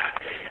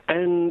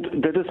 and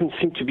there doesn't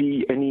seem to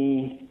be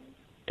any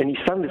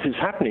sign this is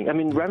happening. I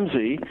mean,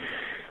 Ramsey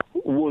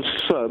was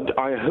subbed.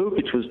 I hope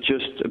it was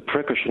just a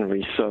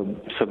precautionary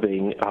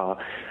subbing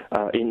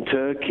in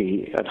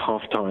Turkey at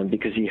halftime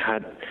because he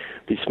had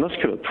this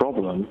muscular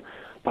problem.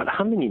 But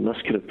how many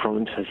muscular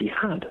problems has he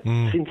had?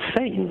 It's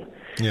insane.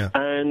 Yeah.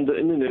 And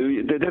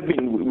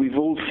we've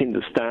all seen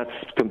the stats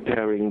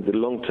comparing the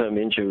long-term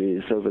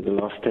injuries over the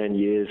last 10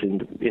 years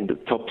in the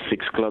top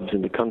 6 clubs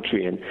in the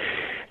country, and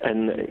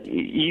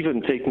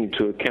even taking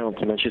into account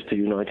Manchester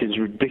United's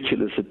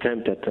ridiculous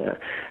attempt at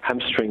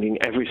hamstringing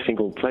every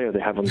single player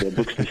they have on their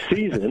books this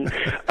season,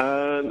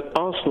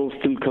 Arsenal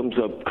still comes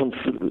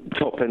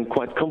top and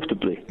quite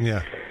comfortably.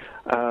 Yeah.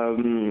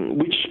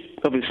 Which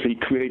obviously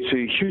creates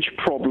a huge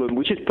problem,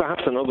 which is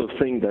perhaps another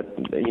thing that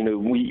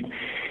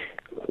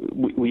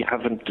we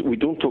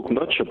don't talk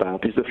much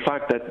about, is the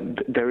fact that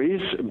there is,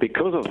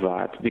 because of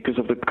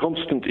the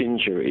constant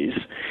injuries,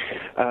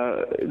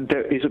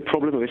 there is a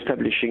problem of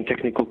establishing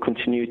technical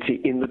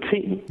continuity in the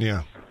team.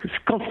 Yeah. It's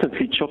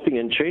constantly chopping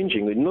and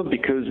changing, not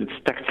because it's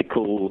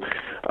tactical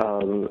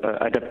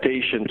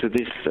adaptation to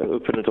this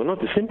opponent or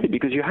not, it's simply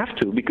because you have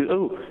to, because,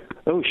 oh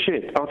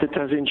shit,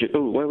 Arteta's injured,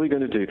 what are we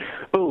going to do?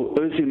 Oh,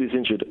 Ozil is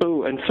injured,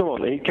 and so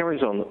on, and it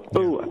carries on.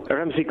 Oh,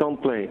 Ramsey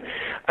can't play.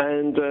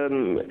 And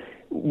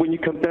when you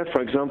compare,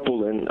 for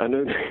example, and I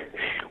know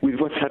with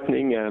what's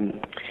happening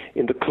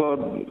in the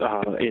club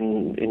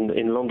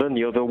in London,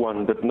 the other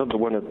one, but not the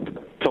one at the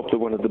top, the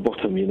one at the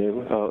bottom,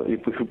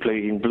 who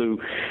play in blue,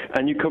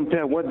 and you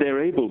compare what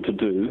they're able to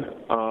do,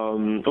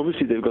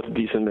 obviously they've got a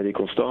decent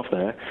medical staff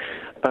there,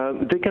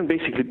 they can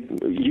basically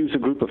use a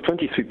group of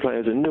 23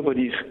 players and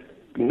nobody's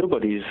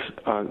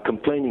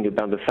complaining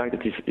about the fact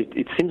that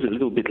it seems a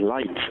little bit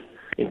light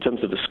in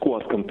terms of the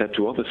squad compared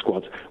to other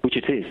squads, which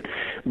it is.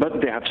 But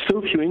they have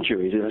so few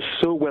injuries, and are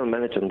so well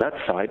managed on that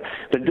side,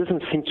 that it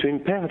doesn't seem to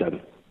impair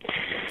them.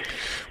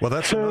 Well,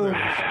 that's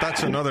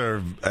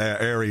another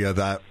area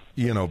that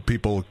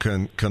people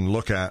can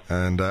look at,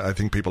 and I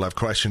think people have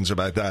questions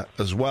about that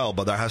as well.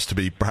 But there has to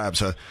be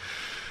perhaps a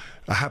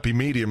happy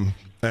medium.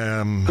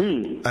 Yeah.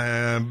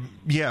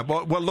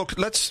 Well, look.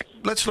 Let's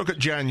look at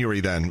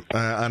January then,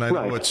 and I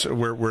know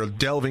we're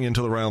delving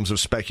into the realms of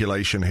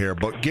speculation here,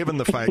 but given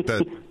the fact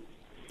that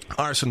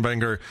Arsene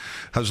Wenger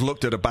has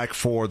looked at a back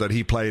four that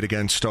he played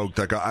against Stoke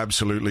that got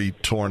absolutely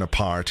torn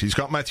apart. He's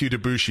got Mathieu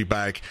Debuchy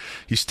back.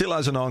 He still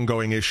has an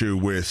ongoing issue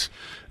with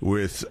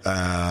Laurent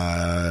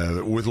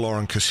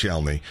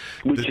Koscielny,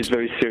 which is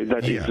very serious.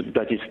 That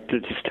is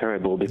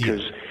terrible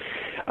because.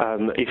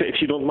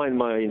 If you don't mind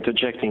my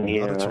interjecting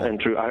here,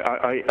 Andrew,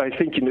 I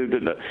think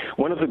that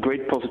one of the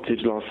great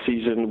positives last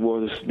season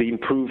was the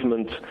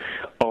improvement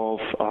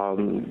of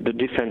the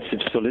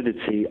defensive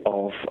solidity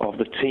of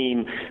the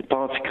team,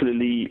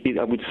 particularly,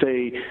 I would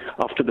say,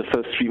 after the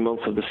first 3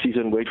 months of the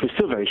season, where it was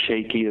still very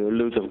shaky,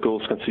 loads of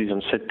goals conceded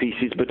on set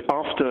pieces. But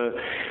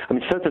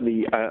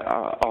certainly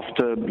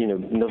after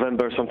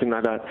November, something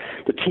like that,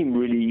 the team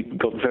really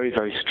got very,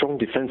 very strong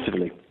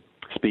defensively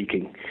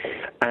speaking,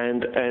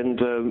 and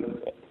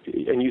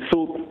you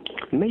thought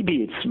maybe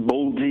it's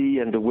Baldy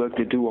and the work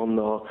they do on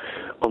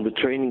the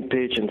training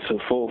pitch and so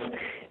forth.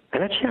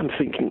 And actually, I'm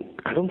thinking,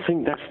 I don't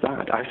think that's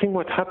that. I think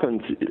what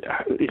happened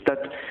is that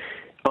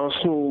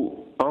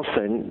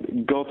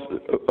Arsene got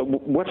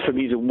what for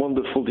me is a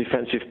wonderful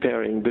defensive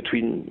pairing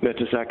between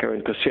Mertesacker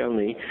and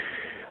Koscielny,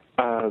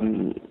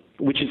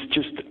 which is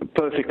just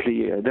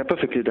they're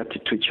perfectly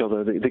adapted to each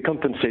other. They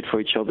compensate for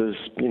each other's,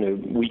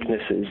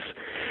 weaknesses.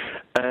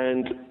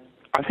 And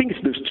I think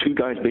it's those two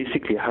guys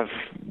basically have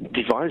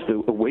devised a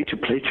way to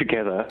play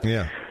together,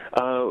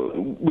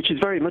 which is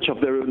very much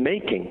of their own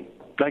making.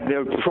 Like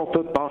they're a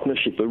proper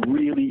partnership,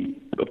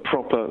 a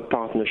proper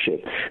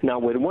partnership. Now,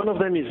 when one of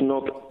them is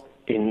not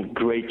in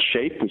great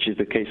shape, which is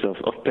the case of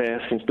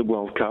Per since the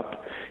World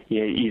Cup,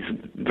 he's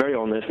very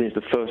honest and he's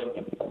the first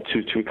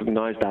to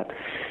recognize that.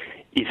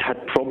 He's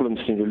had problems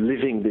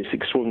living this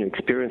extraordinary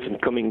experience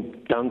and coming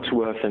down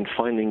to earth and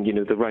finding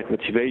the right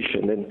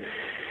motivation, and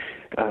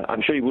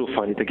I'm sure he will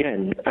find it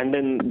again. And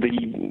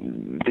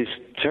then this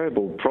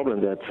terrible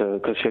problem that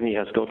Koscielny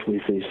has got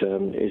with his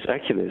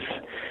Achilles.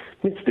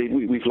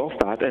 We've lost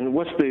that, and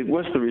what's the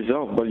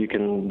result? Well,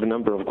 the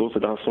number of goals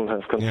that Arsenal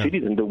have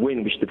conceded and the way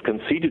in which they've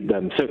conceded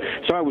them. So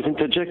I was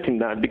interjecting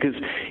that because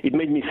it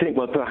made me think,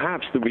 well,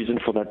 perhaps the reason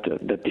for that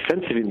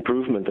defensive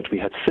improvement that we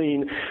had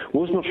seen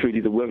was not really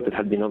the work that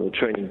had been on the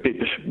training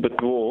pitch, but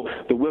more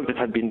the work that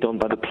had been done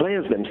by the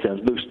players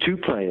themselves, those two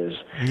players,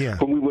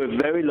 whom we were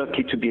very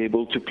lucky to be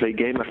able to play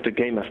game after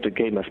game after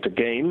game after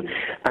game,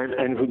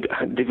 and who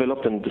had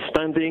developed an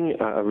understanding,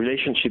 a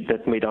relationship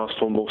that made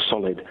Arsenal more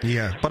solid.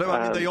 Yeah, but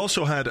I mean, they also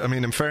had,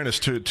 in fairness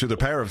to the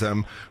pair of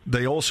them,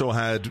 they also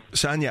had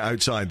Sagna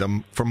outside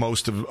them for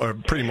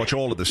pretty much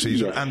all of the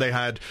season, and they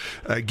had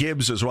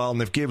Gibbs as well,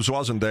 and if Gibbs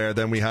wasn't there,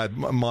 then we had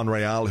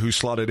Monreal, who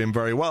slotted in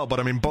very well.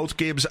 But both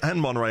Gibbs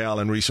and Monreal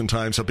in recent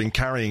times have been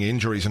carrying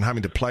injuries and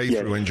having to play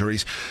through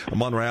injuries.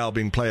 Monreal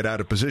being played out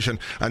of position.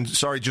 And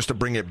sorry, just to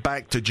bring it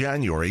back to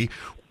January,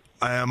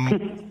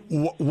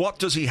 what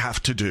does he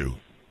have to do?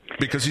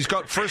 Because he's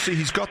got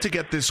to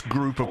get this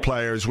group of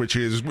players, which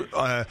is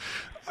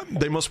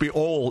they must be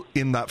all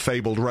in that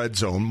fabled red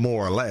zone,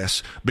 more or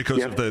less,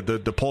 because of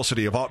the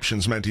paucity of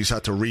options meant he's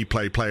had to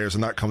replay players,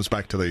 and that comes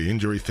back to the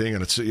injury thing,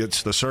 and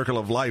it's the circle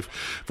of life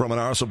from an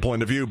Arsenal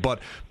point of view. But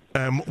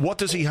what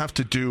does he have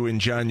to do in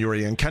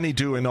January, and can he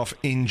do enough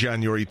in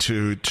January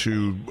to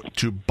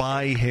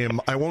buy him,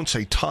 I won't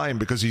say time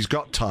because he's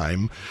got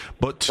time,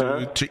 but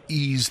to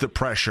ease the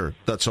pressure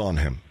that's on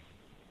him?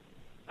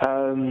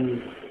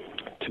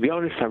 To be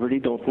honest, I really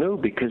don't know,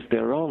 because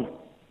there aren't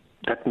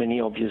that many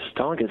obvious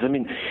targets.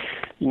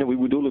 We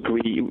would all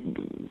agree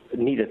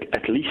need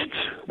at least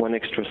one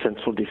extra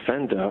central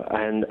defender,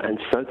 and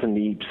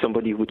certainly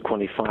somebody who would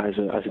qualify as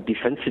a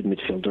defensive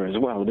midfielder as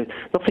well.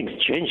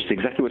 Nothing's changed. It's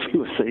exactly what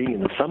you were saying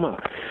in the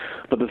summer.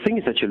 But the thing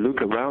is that you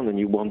look around and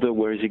you wonder,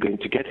 where is he going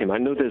to get him? I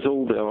know there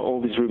are all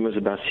these rumors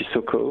about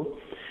Sissoko.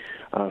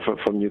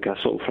 From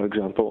Newcastle, for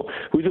example,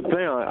 who's a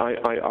player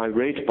I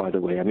rate, by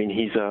the way.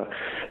 He's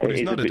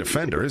not a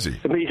defender, is he?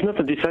 He's not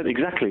a defender,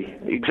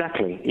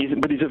 exactly.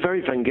 But he's a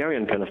very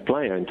Wengerian kind of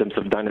player in terms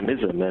of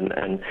dynamism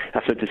and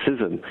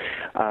athleticism,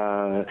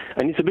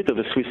 and he's a bit of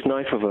a Swiss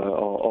knife of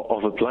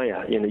a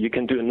player. You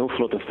can do an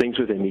awful lot of things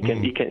with him.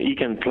 He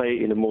can play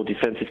in a more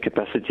defensive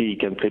capacity. He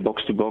can play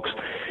box to box.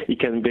 He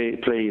can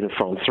play in a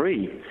front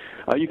three.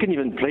 You can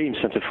even play him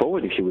centre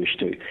forward if you wish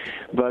to.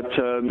 But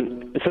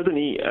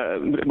certainly,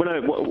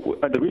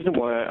 the reason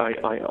why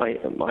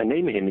I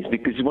name him is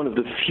because he's one of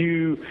the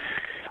few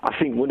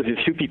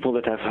people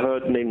that I've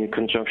heard named in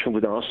conjunction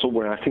with Arsenal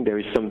where I think there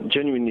is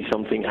genuinely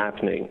something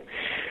happening.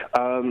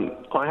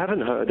 I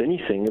haven't heard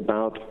anything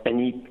about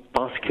any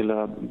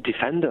particular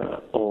defender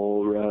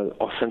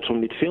or central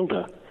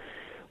midfielder,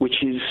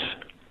 which is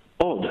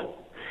odd.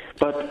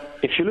 But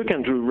if you look,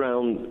 Andrew,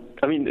 around,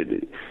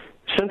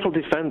 central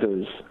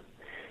defenders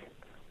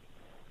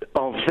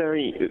are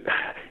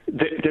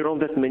there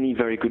aren't that many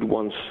very good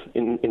ones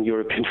in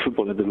European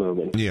football at the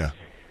moment. Yeah.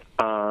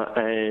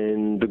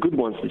 And the good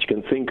ones that you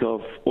can think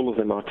of, all of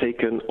them are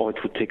taken, or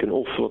it would take an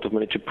awful lot of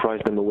money to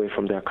prize them away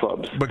from their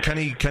clubs. But can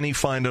he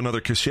find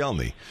another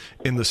Koscielny,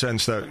 in the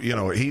sense that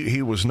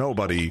he was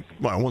nobody?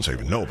 Well, I won't say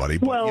nobody,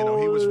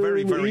 but he was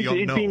very, very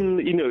unknown.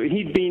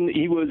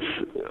 He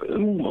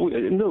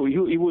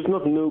was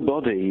not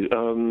nobody.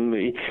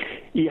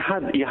 He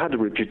had a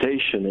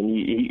reputation, and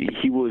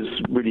he was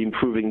really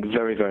improving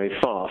very, very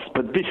fast.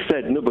 But this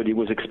said, nobody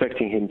was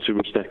expecting him to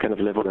reach that kind of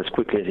level as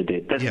quickly as he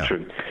did. That's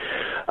true.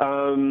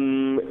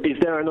 Is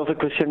there another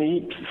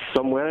Koscielny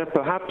somewhere?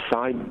 Perhaps.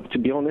 To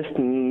be honest,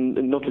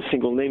 not a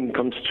single name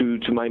comes to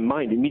my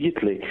mind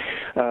immediately.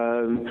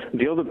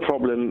 The other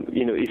problem,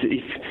 is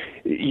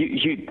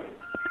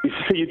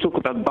if you talk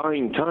about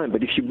buying time,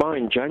 but if you buy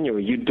in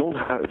January, you don't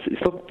have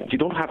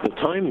the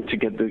time to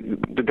get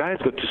the guy's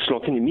got to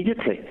slot in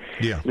immediately.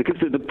 Yeah. Because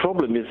the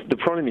problem is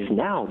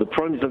now. The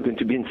problem is not going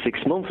to be in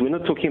 6 months. We're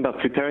not talking about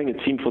preparing a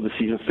team for the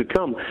seasons to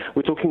come.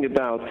 We're talking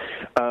about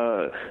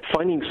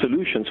finding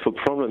solutions for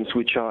problems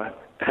which are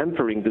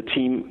hampering the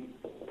team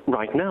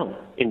right now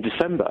in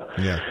December.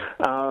 Yeah.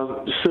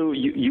 So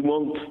you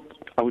want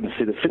I wouldn't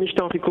say the finished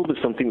article, but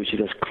something which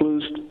is as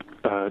close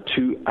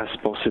to as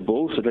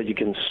possible, so that you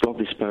can slot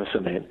this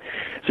person in.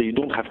 So you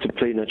don't have to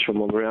play Nacho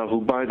Monreal,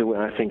 who, by the way,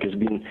 I think has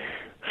been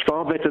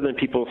far better than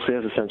people say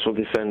as a central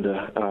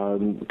defender,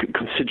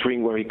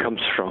 considering where he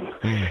comes from.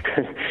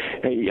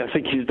 I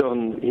think he's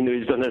done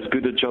as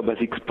good a job as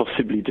he could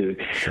possibly do.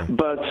 Sure.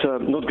 But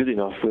not good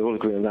enough. We all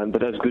agree on that.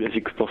 But as good as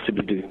he could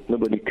possibly do.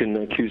 Nobody can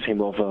accuse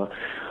him of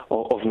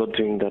not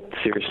doing that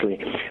seriously.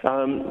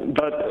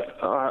 But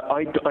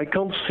I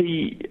can't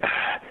see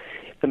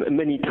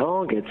many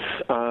targets,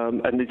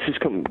 and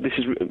this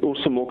is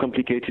also more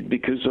complicated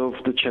because of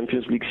the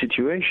Champions League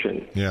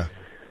situation. Yeah.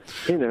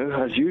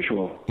 As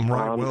usual.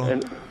 Right,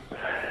 and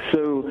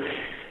so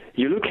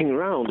you're looking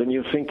around and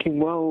you're thinking,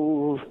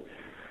 well,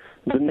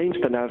 the names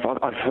that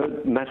I've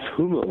heard Mats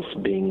Hummels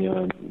being,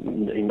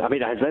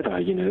 as ever,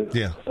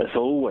 Yeah. as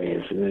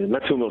always.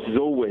 Mats Hummels is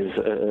always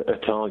a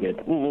target.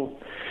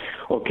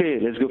 Okay,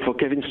 let's go for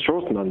Kevin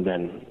Strootman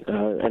then,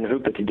 and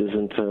hope that he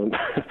doesn't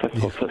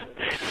suffer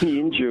knee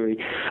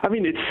injury. I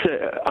mean,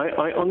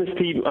 I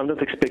honestly, I'm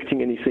not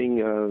expecting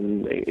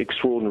anything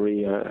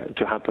extraordinary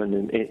to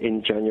happen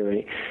in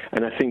January,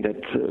 and I think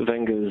that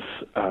Wenger's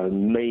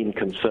main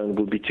concern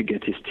will be to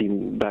get his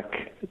team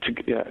back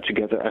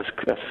together as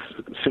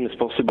soon as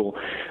possible.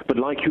 But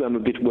like you, I'm a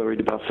bit worried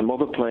about some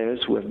other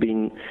players who have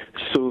been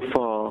so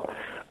far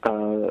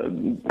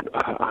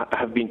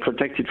have been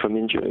protected from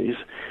injuries,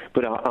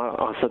 but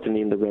are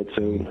certainly in the red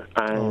zone.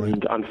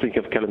 And I'm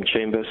thinking of Callum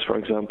Chambers, for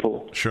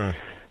example. Sure.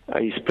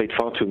 He's played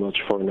far too much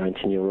for a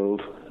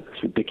 19-year-old.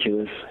 It's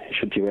ridiculous. He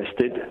should be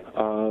rested.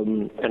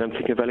 And I'm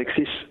thinking of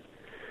Alexis,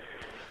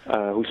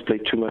 who's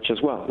played too much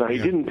as well. Now, he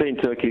didn't play in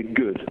Turkey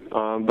good,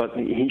 but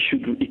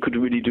he could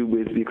really do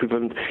with the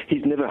equivalent.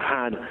 He's never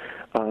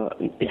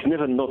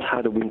not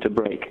had a winter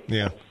break.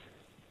 Yeah.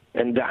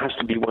 And there has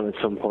to be one at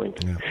some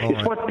point. Yeah.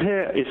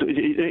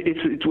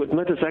 It's what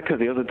Mertesacker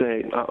the other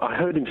day, I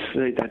heard him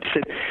say that.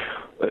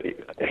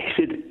 He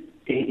said,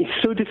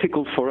 it's so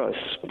difficult for us,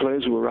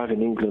 players who arrive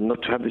in England,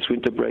 not to have this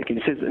winter break. And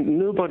he says,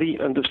 nobody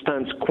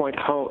understands quite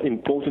how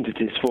important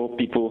it is for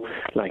people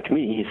like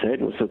me, he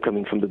said, also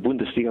coming from the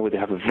Bundesliga, where they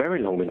have a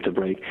very long winter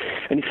break.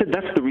 And he said,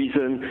 that's the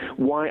reason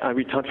why I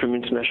retired from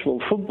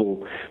international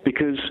football,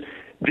 because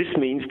this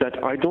means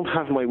that I don't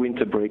have my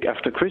winter break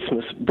after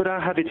Christmas, but I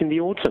have it in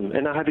the autumn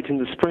and I have it in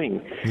the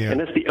spring. Yeah. And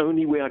that's the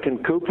only way I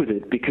can cope with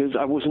it, because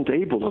I wouldn't be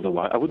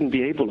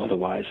able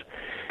otherwise.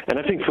 And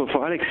I think for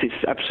Alex,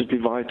 it's absolutely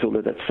vital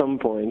that at some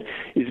point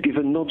he's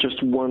given not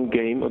just one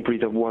game, a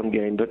breather of one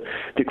game, but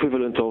the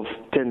equivalent of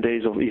 10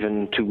 days or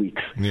even 2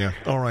 weeks. Yeah.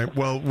 All right.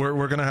 Well,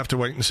 we're going to have to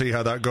wait and see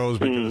how that goes,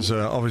 because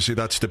obviously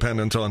that's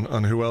dependent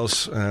on who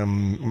else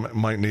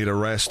might need a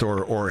rest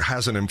or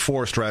has an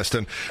enforced rest.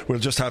 And we'll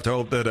just have to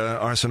hope that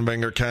Arsene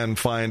Wenger can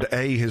find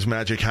A, his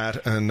magic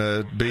hat,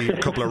 and B,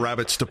 a couple of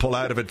rabbits to pull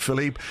out of it.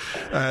 Philippe,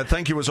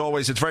 thank you as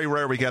always. It's very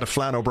rare we get a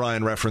Flann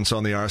O'Brien reference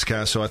on the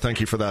Arscast, so I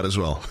thank you for that as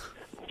well.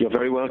 You're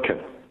very welcome.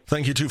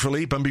 Thank you to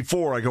Philippe. And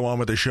before I go on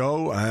with the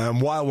show,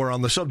 while we're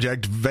on the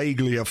subject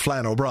vaguely of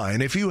Flann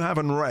O'Brien, if you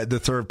haven't read The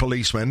Third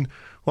Policeman,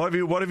 what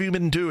have you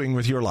been doing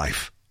with your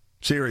life?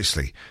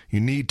 Seriously, you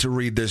need to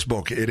read this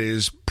book. It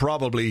is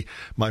probably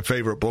my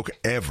favourite book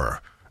ever.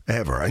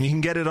 And you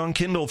can get it on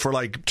Kindle for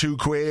like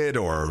 £2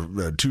 or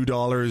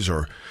 $2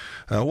 or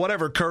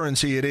whatever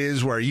currency it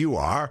is where you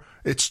are.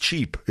 It's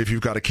cheap if you've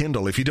got a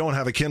Kindle. If you don't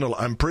have a Kindle,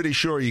 I'm pretty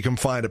sure you can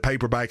find a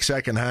paperback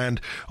secondhand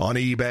on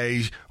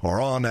eBay or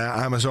on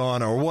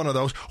Amazon or one of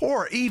those.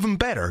 Or even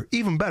better,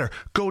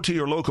 go to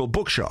your local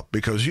bookshop,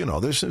 because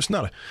it's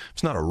not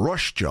a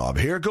rush job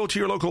here. Go to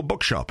your local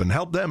bookshop and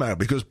help them out,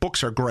 because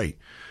books are great.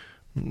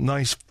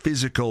 Nice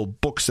physical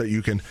books that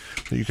you can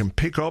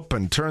pick up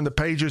and turn the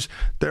pages.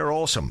 They're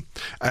awesome.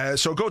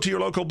 So go to your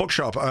local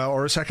bookshop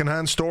or a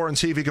secondhand store and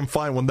see if you can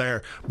find one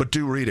there. But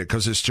do read it,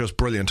 because it's just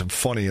brilliant and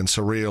funny and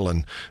surreal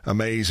and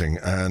amazing.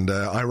 And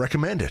I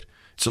recommend it.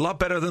 It's a lot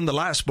better than the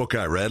last book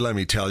I read, let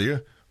me tell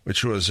you,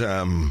 which was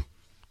the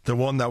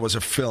one that was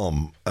a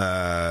film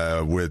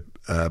with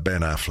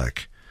Ben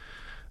Affleck.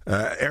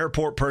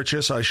 Airport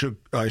Purchase, I should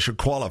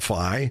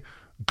qualify.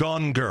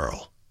 Gone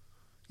Girl.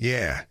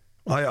 Yeah.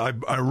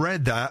 I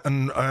read that,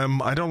 and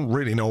I don't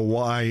really know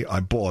why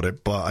I bought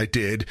it, but I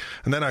did.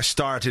 And then I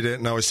started it,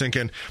 and I was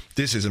thinking,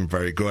 this isn't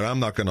very good. I'm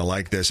not going to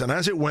like this. And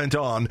as it went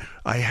on,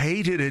 I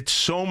hated it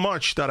so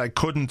much that I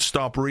couldn't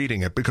stop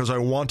reading it, because I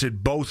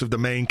wanted both of the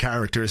main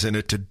characters in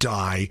it to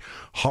die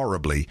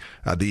horribly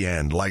at the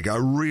end. Like, I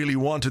really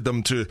wanted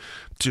them to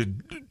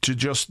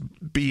just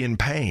be in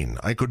pain.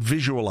 I could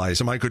visualize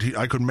them. I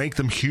could make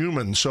them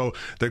human, so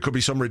there could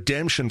be some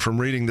redemption from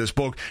reading this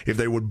book if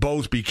they would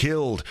both be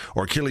killed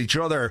or kill each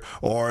other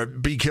or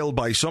be killed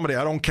by somebody.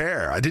 I don't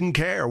care. I didn't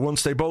care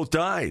once they both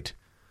died.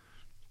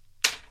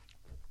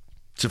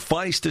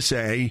 Suffice to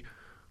say,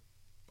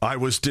 I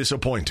was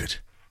disappointed.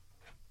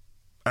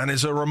 And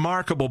it's a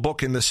remarkable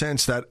book in the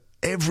sense that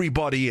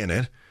everybody in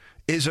it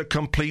is a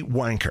complete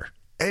wanker.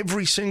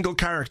 Every single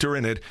character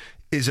in it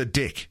is a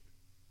dick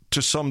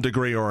to some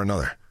degree or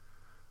another.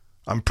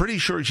 I'm pretty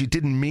sure she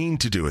didn't mean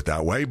to do it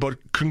that way,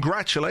 but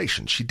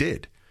congratulations, she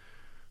did.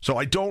 So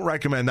I don't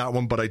recommend that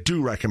one, but I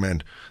do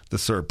recommend The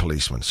Third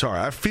Policeman. Sorry,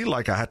 I feel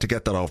like I had to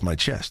get that off my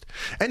chest.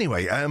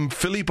 Anyway,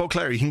 Philippe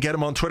Auclair, you can get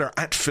him on Twitter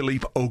at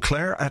Philippe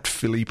Auclair, at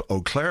Philippe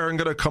Auclair. I'm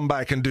going to come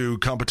back and do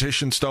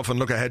competition stuff and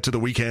look ahead to the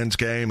weekend's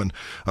game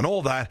and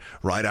all that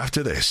right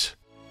after this.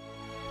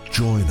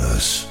 Join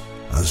us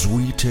as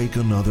we take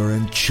another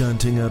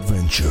enchanting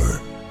adventure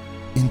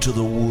into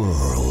the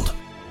world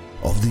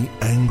of the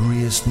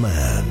angriest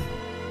man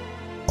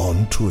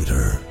on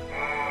Twitter.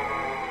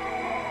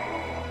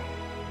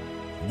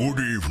 Good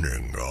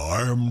evening,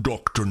 I am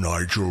Dr.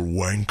 Nigel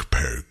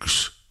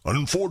Wankpegs.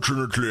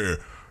 Unfortunately,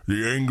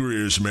 the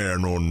angriest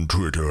man on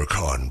Twitter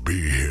can't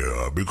be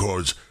here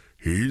because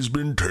he's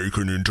been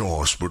taken into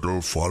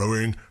hospital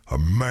following a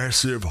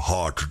massive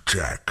heart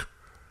attack,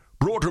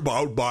 brought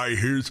about by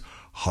his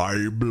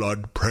high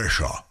blood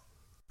pressure.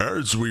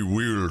 As we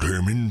wheeled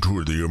him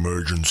into the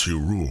emergency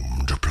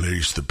room to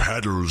place the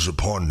paddles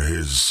upon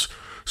his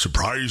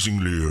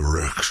surprisingly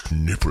erect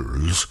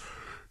nipples,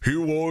 he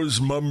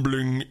was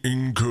mumbling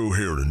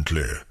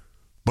incoherently,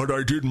 but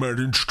I did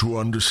manage to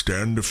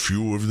understand a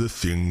few of the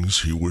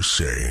things he was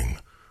saying.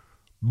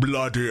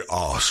 Bloody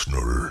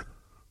Arsenal.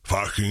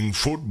 Fucking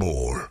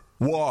football.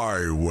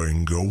 Why,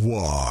 Wenger,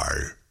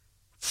 why?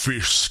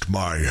 Fist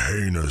my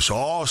heinous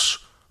arse.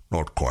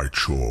 Not quite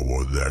sure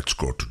what that's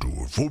got to do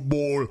with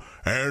football.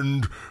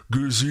 And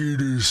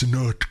Gazidis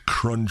Nut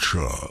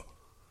Cruncher.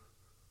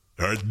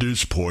 At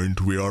this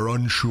point, we are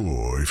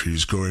unsure if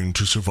he's going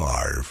to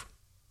survive.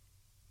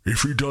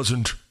 If he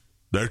doesn't,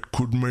 that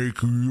could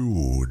make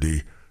you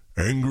the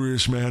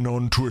angriest man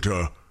on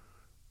Twitter,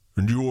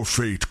 and your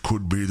fate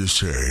could be the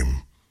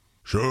same.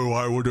 So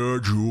I would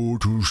urge you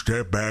to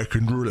step back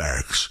and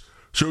relax,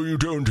 so you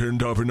don't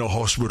end up in a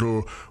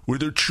hospital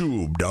with a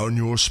tube down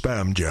your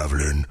spam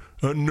javelin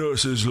and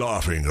nurses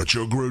laughing at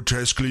your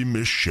grotesquely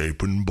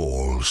misshapen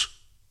balls.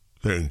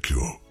 Thank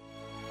you.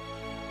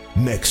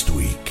 Next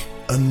week,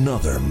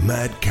 another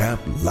madcap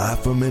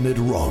laugh-a-minute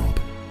romp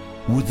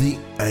with the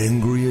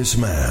angriest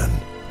man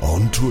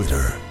on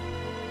Twitter.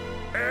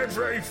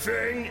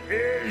 Everything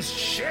is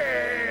shit!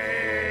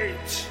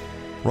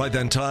 Right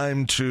then,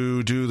 time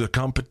to do the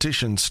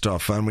competition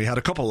stuff. And we had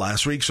a couple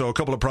last week, so a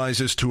couple of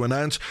prizes to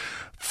announce.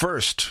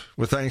 First,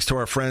 with thanks to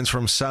our friends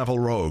from Savile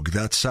Rogue,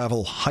 that's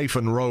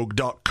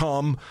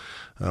savile-rogue.com.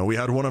 We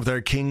had one of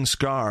their King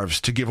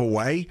scarves to give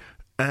away.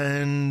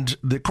 And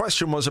the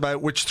question was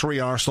about which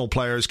three Arsenal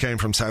players came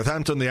from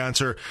Southampton. The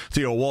answer,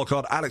 Theo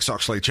Walcott, Alex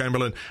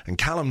Oxlade-Chamberlain and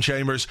Callum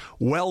Chambers.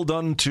 Well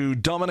done to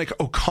Dominic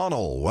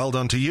O'Connell. Well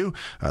done to you.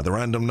 The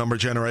random number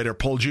generator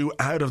pulled you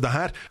out of the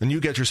hat, and you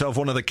get yourself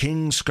one of the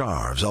King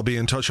scarves. I'll be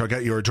in touch. I'll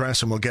get your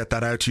address, and we'll get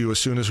that out to you as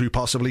soon as we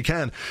possibly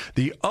can.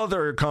 The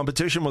other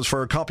competition was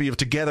for a copy of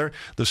Together,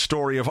 the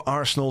story of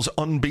Arsenal's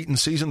unbeaten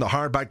season, the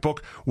hardback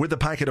book with a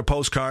packet of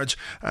postcards.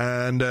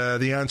 And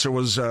the answer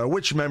was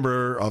which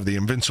member of the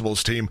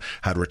Invincibles team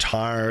had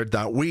retired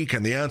that week,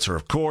 and the answer,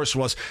 of course,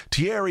 was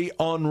Thierry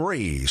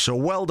Henry. So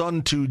well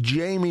done to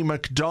Jamie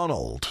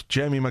McDonald.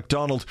 Jamie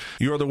McDonald,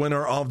 you're the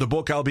winner of the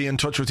book. I'll be in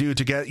touch with you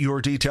to get your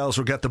details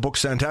or get the book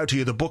sent out to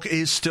you. The book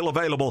is still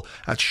available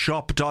at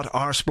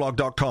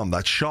shop.arsblog.com.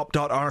 That's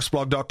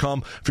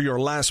shop.arsblog.com for your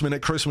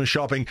last-minute Christmas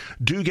shopping.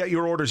 Do get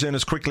your orders in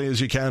as quickly as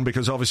you can,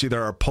 because obviously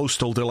there are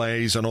postal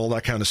delays and all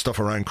that kind of stuff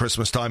around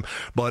Christmas time.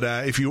 But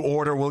if you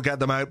order, we'll get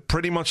them out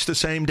pretty much the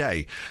same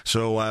day.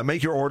 So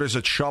make your orders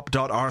at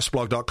shop.arsblog.com.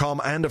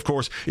 And of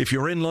course, if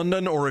you're in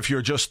London, or if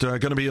you're just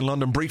going to be in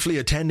London briefly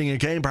attending a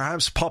game,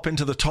 perhaps pop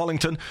into the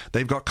Tollington.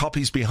 They've got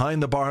copies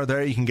behind the bar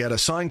there. You can get a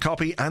signed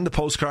copy and the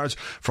postcards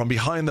from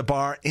behind the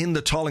bar in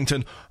the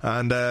Tollington,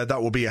 and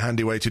that will be a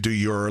handy way to do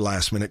your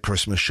last minute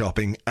Christmas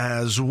shopping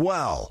as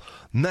well.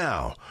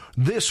 Now,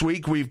 this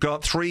week we've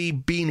got 3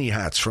 beanie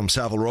hats from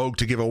Savile Rogue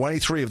to give away,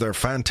 3 of their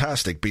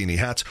fantastic beanie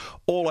hats.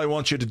 All I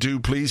want you to do,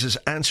 please, is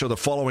answer the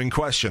following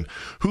question.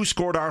 Who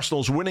scored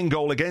Arsenal's winning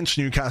goal against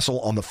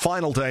Newcastle on the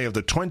final day of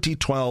the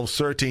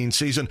 2012-13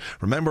 season?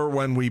 Remember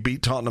when we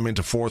beat Tottenham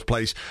into 4th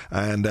place,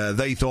 and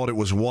they thought it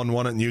was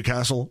 1-1 at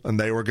Newcastle and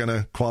they were going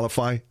to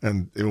qualify,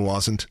 and it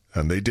wasn't,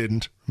 and they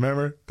didn't.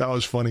 Remember? That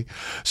was funny.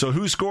 So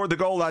who scored the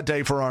goal that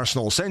day for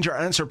Arsenal? Send your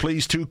answer,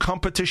 please, to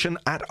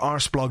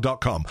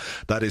competition@arsblog.com.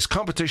 That is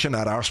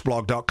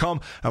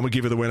competition@arsblog.com, and we'll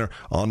give you the winner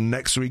on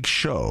next week's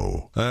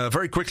show.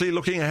 Very quickly,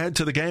 looking ahead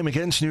to the game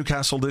against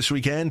Newcastle this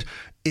weekend,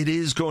 it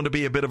is going to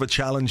be a bit of a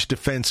challenge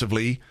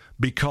defensively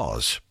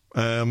because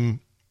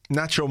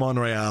Nacho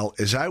Monreal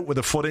is out with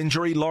a foot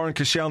injury. Laurent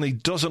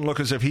Koscielny doesn't look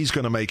as if he's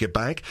going to make it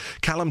back.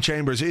 Callum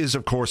Chambers is,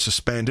 of course,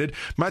 suspended.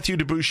 Matthew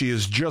Debuchy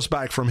is just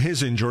back from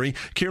his injury.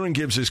 Kieran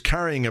Gibbs is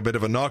carrying a bit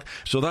of a knock.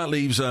 So that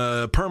leaves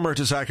Per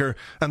Mertesacker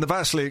and the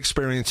vastly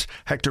experienced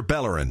Hector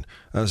Bellerin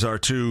as our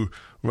 2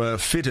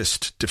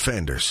 fittest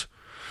defenders.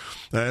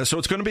 So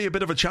it's going to be a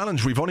bit of a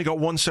challenge. We've only got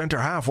one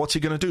centre-half. What's he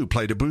going to do?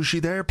 Play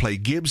Debuchy there? Play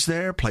Gibbs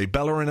there? Play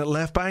Bellerin at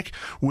left-back?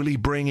 Will he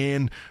bring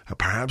in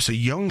perhaps a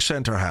young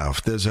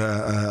centre-half? There's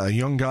a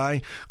young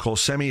guy called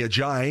Semi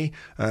Ajayi.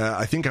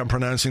 I think I'm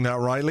pronouncing that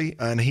rightly.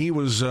 And he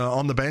was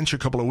on the bench a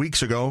couple of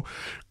weeks ago.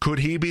 Could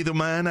he be the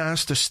man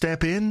asked to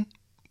step in?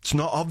 It's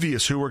not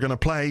obvious who we're going to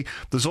play.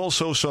 There's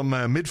also some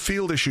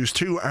midfield issues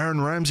too. Aaron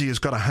Ramsey has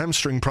got a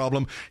hamstring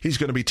problem. He's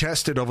going to be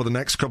tested over the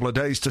next couple of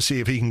days to see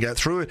if he can get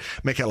through it.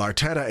 Mikel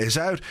Arteta is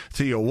out.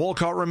 Theo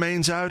Walcott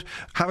remains out.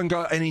 Haven't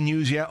got any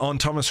news yet on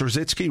Thomas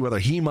Rosicky, whether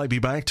he might be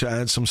back to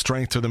add some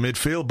strength to the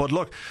midfield. But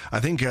look, I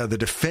think the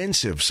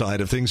defensive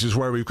side of things is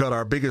where we've got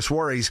our biggest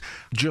worries.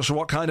 Just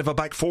what kind of a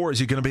back four is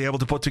he going to be able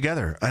to put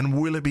together? And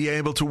will it be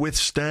able to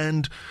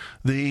withstand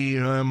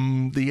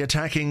the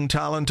attacking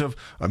talent of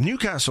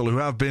Newcastle, who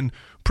have been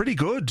pretty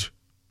good,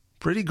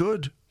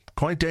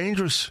 quite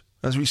dangerous,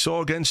 as we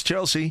saw against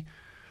Chelsea.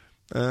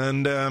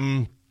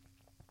 And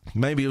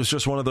maybe it was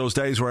just one of those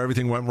days where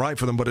everything went right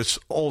for them, but it's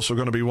also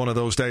going to be one of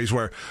those days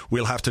where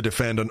we'll have to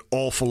defend an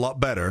awful lot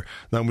better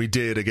than we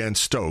did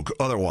against Stoke.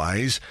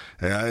 Otherwise,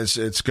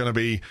 it's going to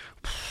be,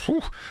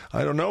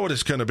 I don't know what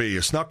it's going to be.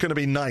 It's not going to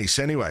be nice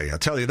anyway, I'll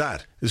tell you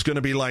that. It's going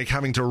to be like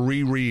having to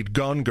reread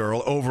Gone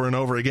Girl over and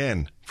over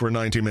again for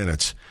 90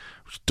 minutes.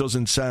 Which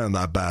doesn't sound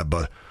that bad,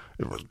 but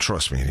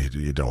trust me,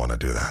 you don't want to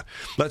do that.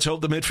 Let's hope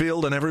the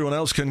midfield and everyone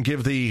else can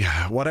give the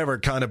whatever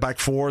kind of back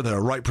four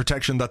the right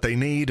protection that they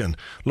need. And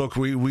look,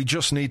 we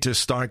just need to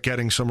start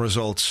getting some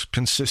results,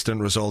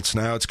 consistent results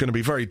now. It's going to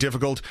be very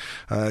difficult.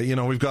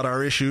 We've got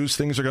our issues.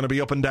 Things are going to be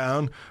up and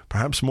down,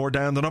 perhaps more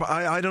down than up.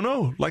 I don't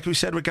know. Like we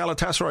said with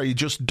Galatasaray, you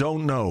just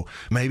don't know.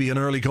 Maybe an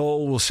early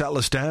goal will settle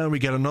us down. We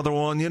get another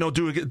one, do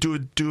a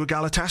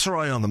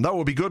Galatasaray on them. That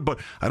would be good,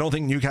 but I don't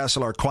think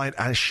Newcastle are quite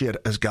as shit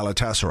as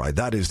Galatasaray.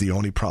 That is the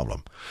only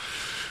problem.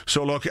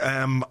 So look,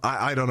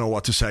 I don't know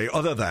what to say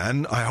other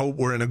than I hope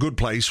we're in a good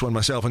place when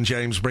myself and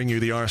James bring you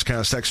the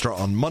Arsecast Extra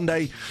on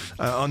Monday.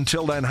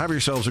 Until then, have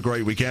yourselves a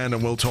great weekend,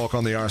 and we'll talk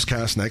on the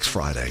Arsecast next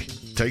Friday.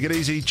 Take it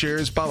easy.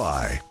 Cheers.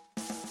 Bye-bye.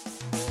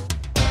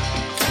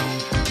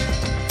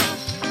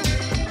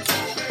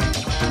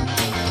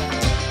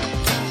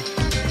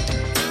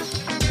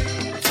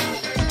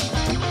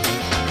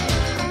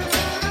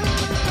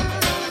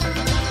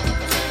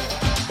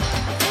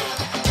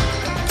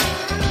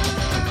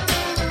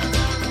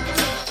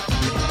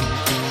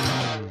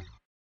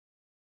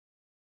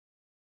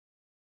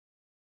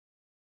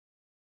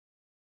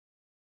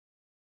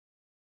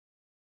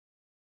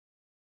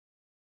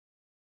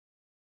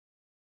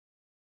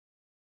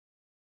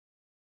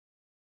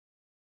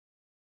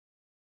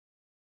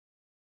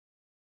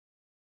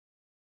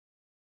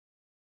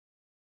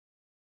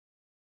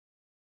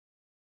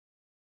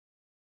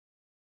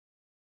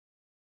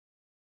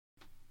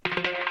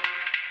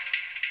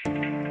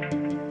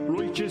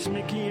 Righteous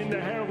Mickey in the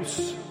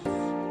house.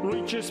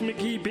 Righteous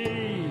Mickey B.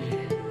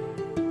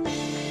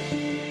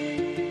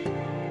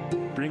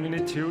 Bringing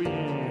it to you.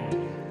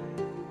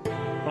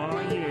 Oh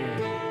yeah.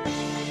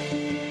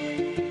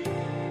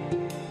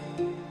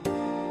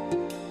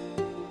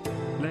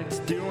 Let's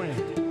do it.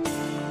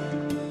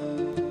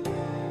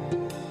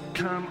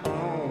 Come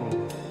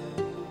on.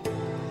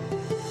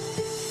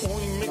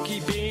 I'm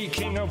Mickey B,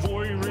 king of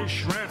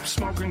Irish rap.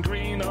 Smoking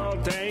green all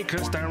day,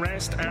 cause the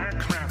rest are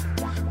crap.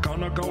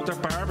 Gonna go to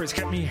barbers,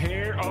 get me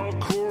hair all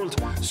curled.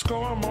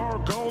 Score more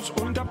goals,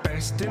 I'm the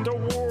best in the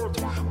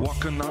world.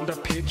 Walking on the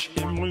pitch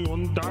in my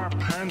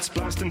underpants,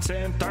 blasting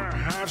centre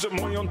halves with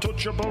my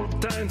untouchable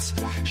dance.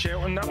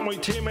 Shouting at my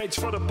teammates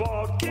for the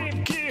ball,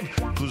 give,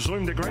 cause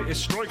I'm the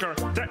greatest striker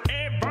that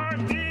ever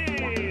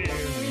did.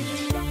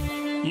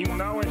 You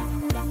know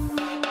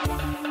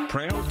it.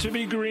 Proud to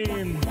be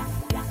green.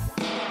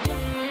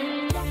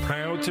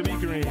 Proud to be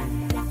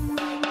green.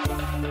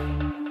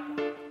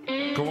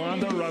 Go on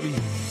the Robbie.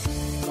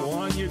 Go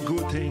on, you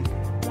good thing.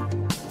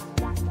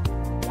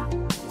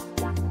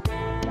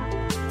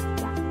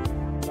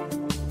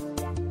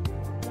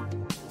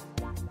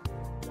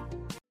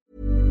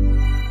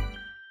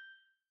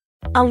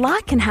 A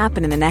lot can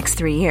happen in the next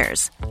 3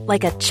 years.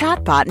 Like a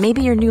chatbot may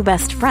be your new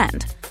best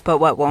friend. But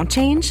what won't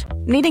change?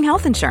 Needing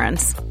health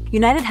insurance.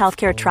 United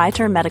Healthcare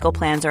Tri-Term Medical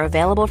Plans are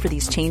available for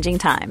these changing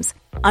times.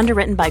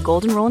 Underwritten by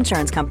Golden Rule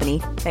Insurance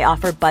Company, they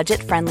offer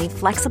budget-friendly,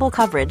 flexible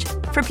coverage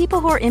for people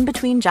who are in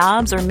between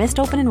jobs or missed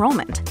open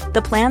enrollment.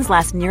 The plans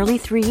last nearly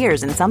 3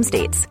 years in some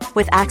states,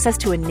 with access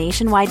to a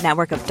nationwide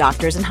network of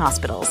doctors and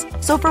hospitals.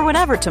 So for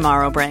whatever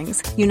tomorrow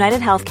brings,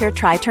 United Healthcare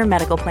Tri-Term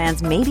Medical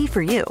Plans may be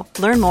for you.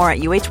 Learn more at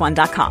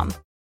uh1.com.